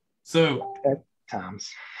 So at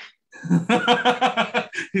times.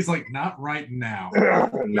 He's like, not right now.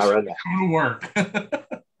 Not right now. Go to work.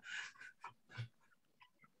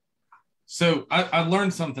 So I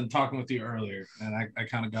learned something talking with you earlier, and I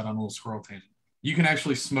kind of got on a little squirrel tangent. You can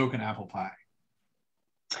actually smoke an apple pie.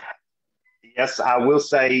 Yes, I will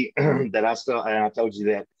say that I told you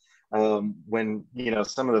that when,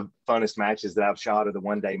 some of the funnest matches that I've shot are the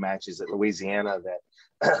one-day matches at Louisiana that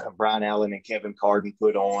Brian Allen and Kevin Carden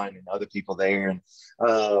put on and other people there. And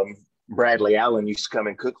Bradley Allen used to come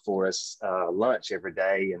and cook for us lunch every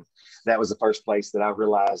day. And that was the first place that I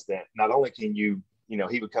realized that not only can he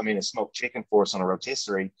would come in and smoke chicken for us on a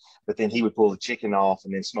rotisserie, but then he would pull the chicken off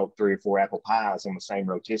and then smoke 3 or 4 apple pies on the same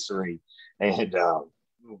rotisserie. And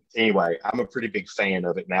anyway, I'm a pretty big fan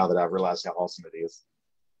of it now that I've realized how awesome it is.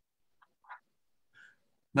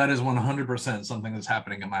 That is 100% something that's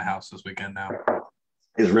happening at my house this weekend now.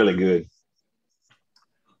 It's really good.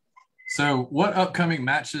 So what upcoming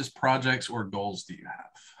matches, projects, or goals do you have?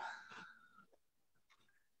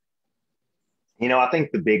 I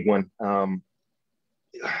think the big one,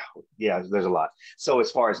 there's a lot. So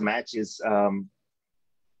as far as matches, a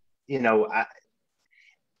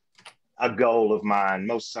goal of mine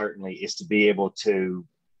most certainly is to be able to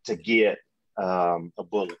get a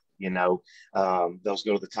bullet. Those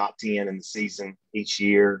go to the top 10 in the season each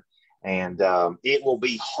year. And it will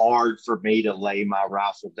be hard for me to lay my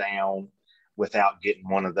rifle down without getting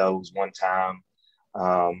one of those one time.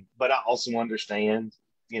 But I also understand,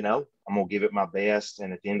 I'm going to give it my best.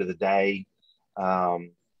 And at the end of the day,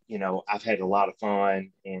 I've had a lot of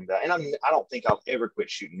fun, and I don't think I'll ever quit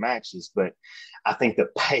shooting matches, but I think the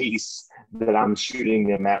pace that I'm shooting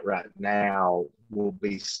them at right now will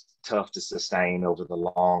be tough to sustain over the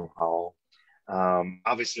long haul.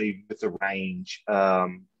 Obviously, with the range,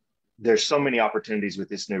 there's so many opportunities with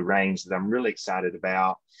this new range that I'm really excited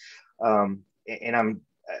about. And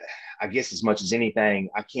I guess as much as anything,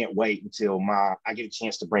 I can't wait until I get a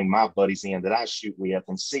chance to bring my buddies in that I shoot with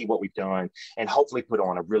and see what we've done and hopefully put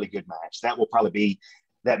on a really good match. That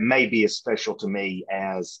may be as special to me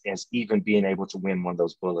as even being able to win one of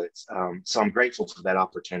those bullets. So I'm grateful for that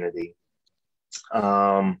opportunity.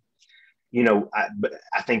 But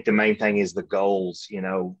I think the main thing is the goals,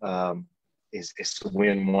 is to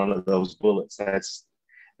win one of those bullets. That's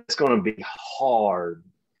going to be hard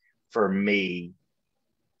for me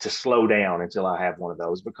to slow down until I have one of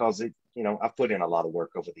those, because I've put in a lot of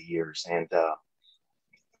work over the years, and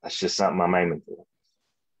that's just something I'm aiming for.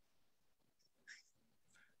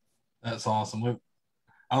 That's awesome.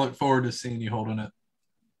 I look forward to seeing you holding it.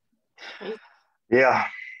 Yeah,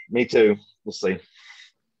 me too. We'll see.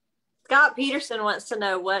 Scott Peterson wants to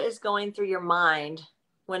know what is going through your mind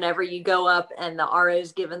whenever you go up and the RO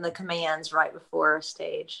is given the commands right before a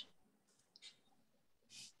stage.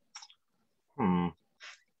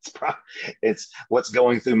 It's what's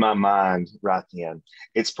going through my mind right then.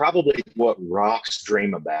 It's probably what rocks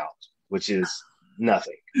dream about, which is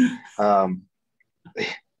nothing.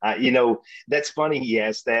 That's funny he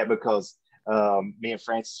asked that, because me and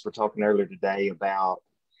Francis were talking earlier today about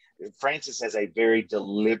Francis has a very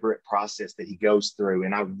deliberate process that he goes through,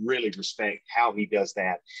 and I really respect how he does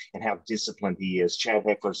that and how disciplined he is. Chad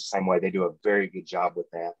Heckler's the same way. They do a very good job with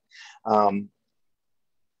that.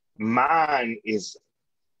 Mine is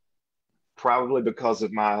probably because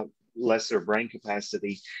of my lesser brain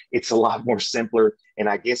capacity. It's a lot more simpler, and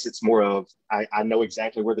I guess it's more of I know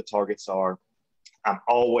exactly where the targets are. I'm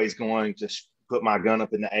always going to put my gun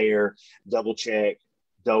up in the air, double check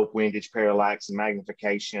dope, windage, parallax, and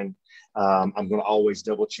magnification. I'm going to always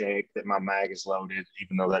double check that my mag is loaded,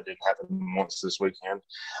 even though that didn't happen once this weekend.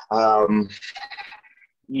 All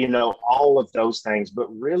of those things.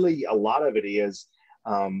 But really, a lot of it is,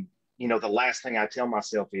 the last thing I tell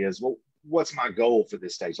myself is, well, what's my goal for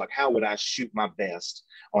this stage? Like, how would I shoot my best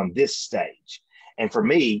on this stage? And for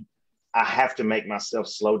me, I have to make myself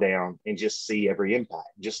slow down and just see every impact,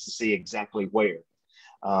 just to see exactly where.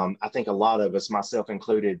 I think a lot of us, myself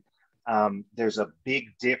included, there's a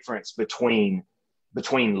big difference between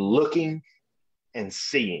looking and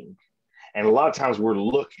seeing. And a lot of times we're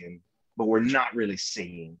looking, but we're not really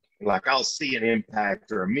seeing. Like, I'll see an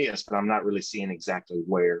impact or a miss, but I'm not really seeing exactly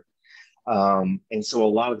where. And so a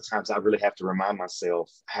lot of the times I really have to remind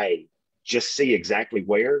myself, hey, just see exactly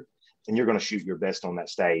where, and you're going to shoot your best on that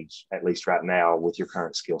stage, at least right now, with your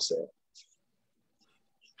current skill set.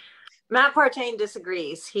 Matt Partain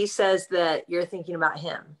disagrees. He says that you're thinking about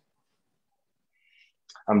him.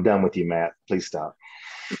 I'm done with you, Matt. Please stop.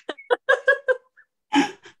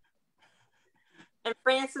 And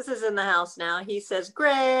Francis is in the house now. He says,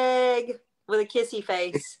 Greg, with a kissy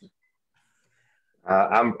face.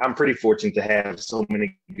 I'm pretty fortunate to have so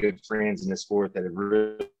many good friends in this sport that have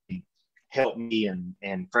really helped me, and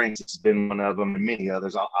Francis has been one of them, and many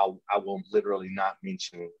others. I will literally not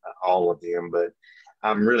mention all of them, but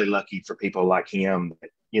I'm really lucky for people like him that,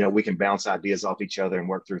 we can bounce ideas off each other and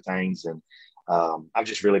work through things. And I've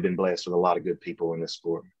just really been blessed with a lot of good people in this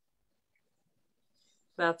sport.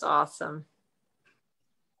 That's awesome.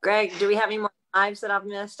 Greg, do we have any more lives that I've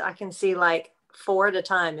missed? I can see like 4 at a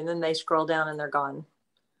time, and then they scroll down and they're gone.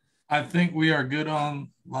 I think we are good on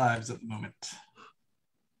lives at the moment.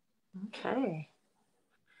 Okay.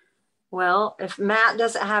 Well, if Matt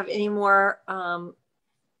doesn't have any more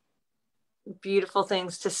beautiful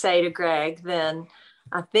things to say to Greg, then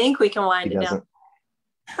I think we can wind it down.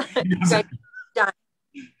 Greg, done.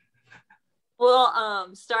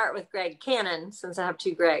 We'll start with Greg Cannon, since I have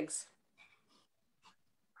 2 Gregs.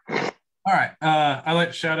 All right. I'd like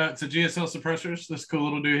to shout out to GSL Suppressors, this cool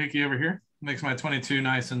little doohickey over here. Makes my 22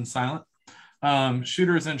 nice and silent.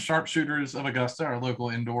 Shooters and Sharpshooters of Augusta, our local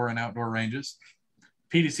indoor and outdoor ranges.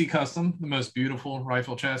 PDC Custom, the most beautiful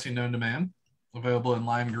rifle chassis known to man, available in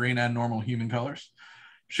lime green and normal human colors.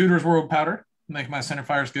 Shooters World Powder, make my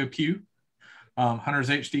centerfires go pew. Hunters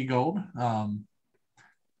HD Gold.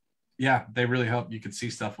 Yeah, they really help. You can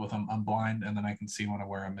see stuff with them. I'm blind, and then I can see when I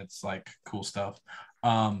wear them. It's like cool stuff.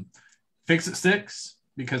 Fix It Sticks,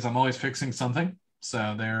 because I'm always fixing something.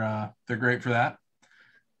 So they're great for that.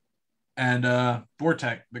 And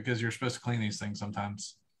Vortec, because you're supposed to clean these things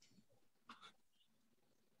sometimes.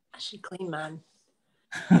 I should clean mine.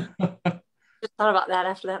 Just thought about that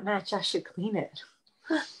after that match. I should clean it.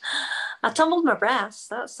 I tumbled my brass.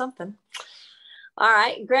 That was something. All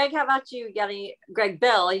right. Greg, how about you? Greg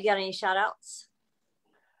Bell, you got any shout outs?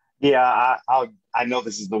 Yeah, I know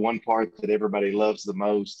this is the one part that everybody loves the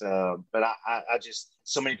most, but I just,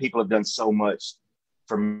 so many people have done so much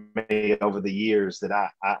for me over the years that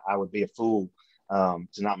I would be a fool to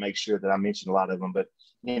not make sure that I mention a lot of them. But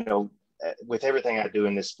you know, with everything I do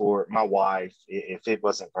in this sport, my wife, if it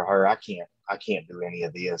wasn't for her, I can't do any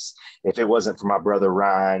of this. If it wasn't for my brother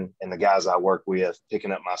Ryan and the guys I work with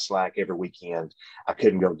picking up my slack every weekend, I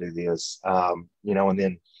couldn't go do this. You know, and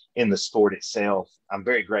then in the sport itself, I'm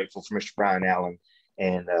very grateful for Mr. Brian Allen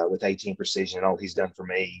and with 18 Precision and all he's done for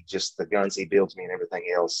me, just the guns he builds me and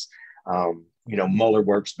everything else. You know, Muller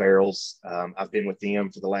Works barrels. I've been with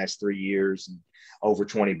them for the last 3 years and over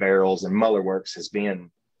 20 barrels, and Muller Works has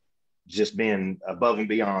been above and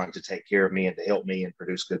beyond to take care of me and to help me and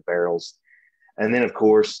produce good barrels. And then, of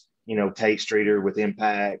course, you know, Tate Streeter with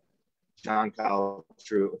Impact, John Kyle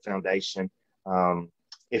Truett Foundation.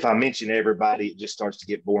 If I mention everybody, it just starts to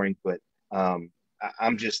get boring. But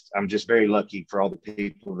I'm just very lucky for all the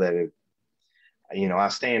people that have, you know, I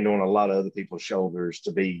stand on a lot of other people's shoulders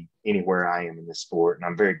to be anywhere I am in this sport. And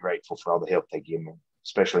I'm very grateful for all the help they give me,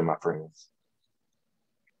 especially my friends.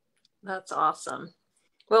 That's awesome.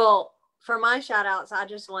 Well, for my shout outs, I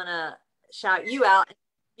just want to shout you out,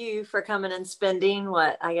 you for coming and spending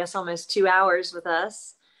I guess almost 2 hours with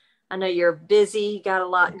us. I know you're busy, got a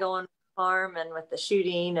lot going on the farm and with the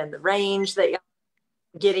shooting and the range that you're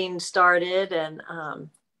getting started. And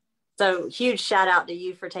so huge shout out to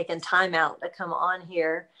you for taking time out to come on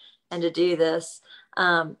here and to do this.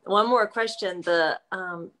 One more question. The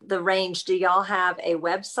range, do y'all have a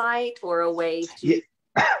website or a way to? Yeah.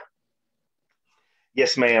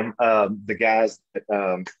 Yes, ma'am. The guys,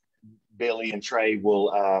 Billy and Trey,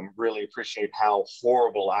 will really appreciate how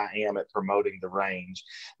horrible I am at promoting the range.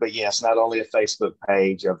 But yes, not only a Facebook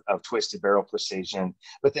page of Twisted Barrel Precision,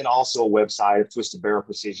 but then also a website of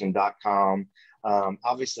twistedbarrelprecision.com.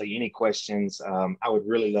 Obviously, any questions, I would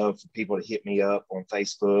really love for people to hit me up on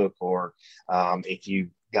Facebook, or if you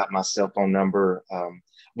got my cell phone number.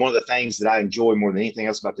 One of the things that I enjoy more than anything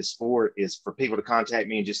else about this sport is for people to contact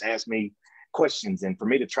me and just ask me questions and for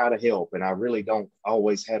me to try to help. And I really don't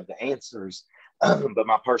always have the answers, but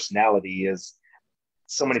my personality is,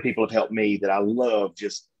 so many people have helped me that I love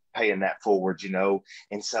just paying that forward, you know.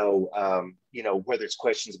 And so, you know, whether it's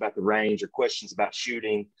questions about the range or questions about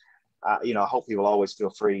shooting, you know, I hope people always feel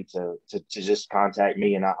free to just contact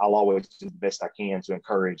me, and I'll always do the best I can to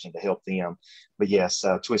encourage and to help them. But yes,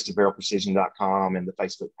 twistedbarrelprecision.com and the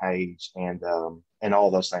Facebook page and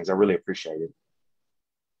all those things. I really appreciate it.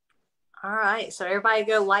 All right. So everybody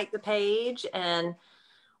go like the page and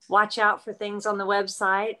watch out for things on the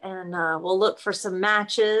website. And we'll look for some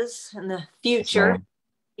matches in the future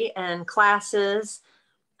and classes.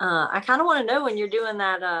 I kind of want to know when you're doing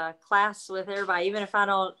that class with everybody, even if I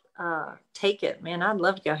don't take it. Man, I'd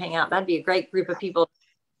love to go hang out. That'd be a great group of people to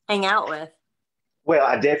hang out with. Well,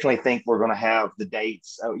 I definitely think we're going to have the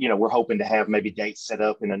dates. You know, we're hoping to have maybe dates set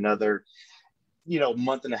up in another, you know,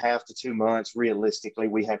 month and a half to 2 months. Realistically,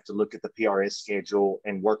 we have to look at the PRS schedule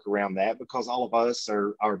and work around that, because all of us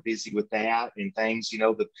are busy with that and things. You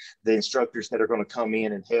know, the instructors that are going to come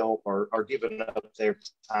in and help are giving up their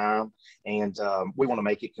time, and we want to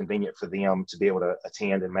make it convenient for them to be able to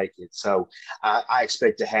attend and make it. So I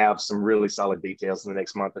expect to have some really solid details in the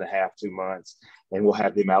next month and a half, 2 months, and we'll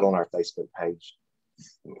have them out on our Facebook page.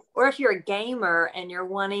 Or if you're a gamer and you're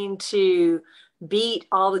wanting to beat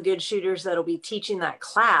all the good shooters that'll be teaching that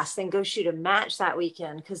class, then go shoot a match that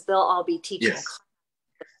weekend, because they'll all be teaching.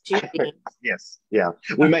 Yes. Yes. Yeah.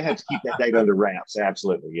 We may have to keep that date under wraps.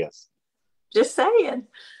 Absolutely. Yes. Just saying.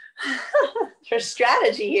 There's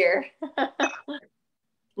strategy here.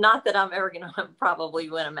 Not that I'm ever going to probably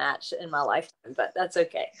win a match in my lifetime, but that's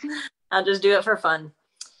okay. I'll just do it for fun.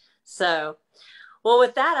 So, well,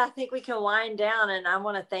 with that, I think we can wind down, and I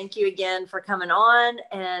want to thank you again for coming on.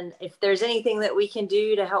 And if there's anything that we can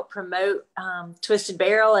do to help promote Twisted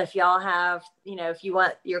Barrel, if y'all have, you know, if you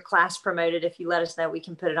want your class promoted, if you let us know, we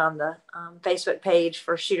can put it on the Facebook page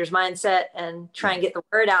for Shooter's Mindset and try and get the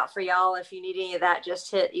word out for y'all. If you need any of that,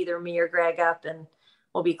 just hit either me or Greg up, and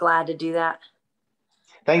we'll be glad to do that.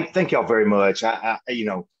 Thank y'all very much. I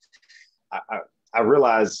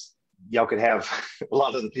realize y'all could have a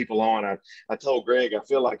lot of the people on. I told Greg, I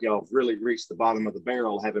feel like y'all really reached the bottom of the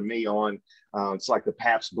barrel having me on. It's like the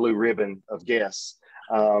Pabst Blue Ribbon of guests.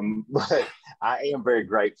 But I am very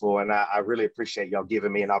grateful, and I really appreciate y'all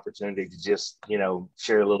giving me an opportunity to just, you know,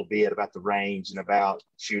 share a little bit about the range and about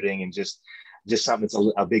shooting, and just just something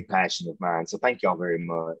that's a big passion of mine. So thank y'all very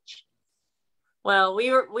much. Well,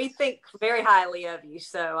 we think very highly of you,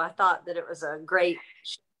 so I thought that it was a great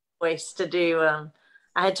choice to do.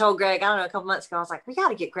 I had told Greg, I don't know, a couple months ago, I was like, we got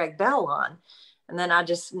to get Greg Bell on, and then I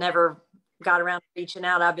just never got around to reaching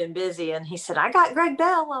out. I've been busy, and he said, I got Greg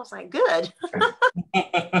Bell. I was like, good.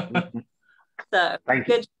 So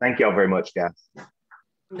thank y'all very much, guys.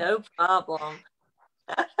 No problem.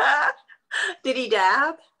 Did he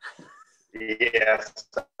dab? Yes,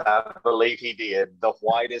 I believe he did. The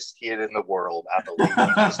whitest kid in the world, I believe he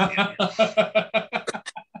just did.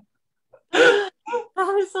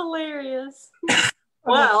 That is hilarious.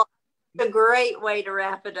 Well, a great way to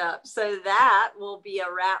wrap it up. So that will be a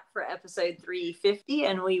wrap for episode 350,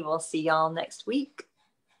 and we will see y'all next week.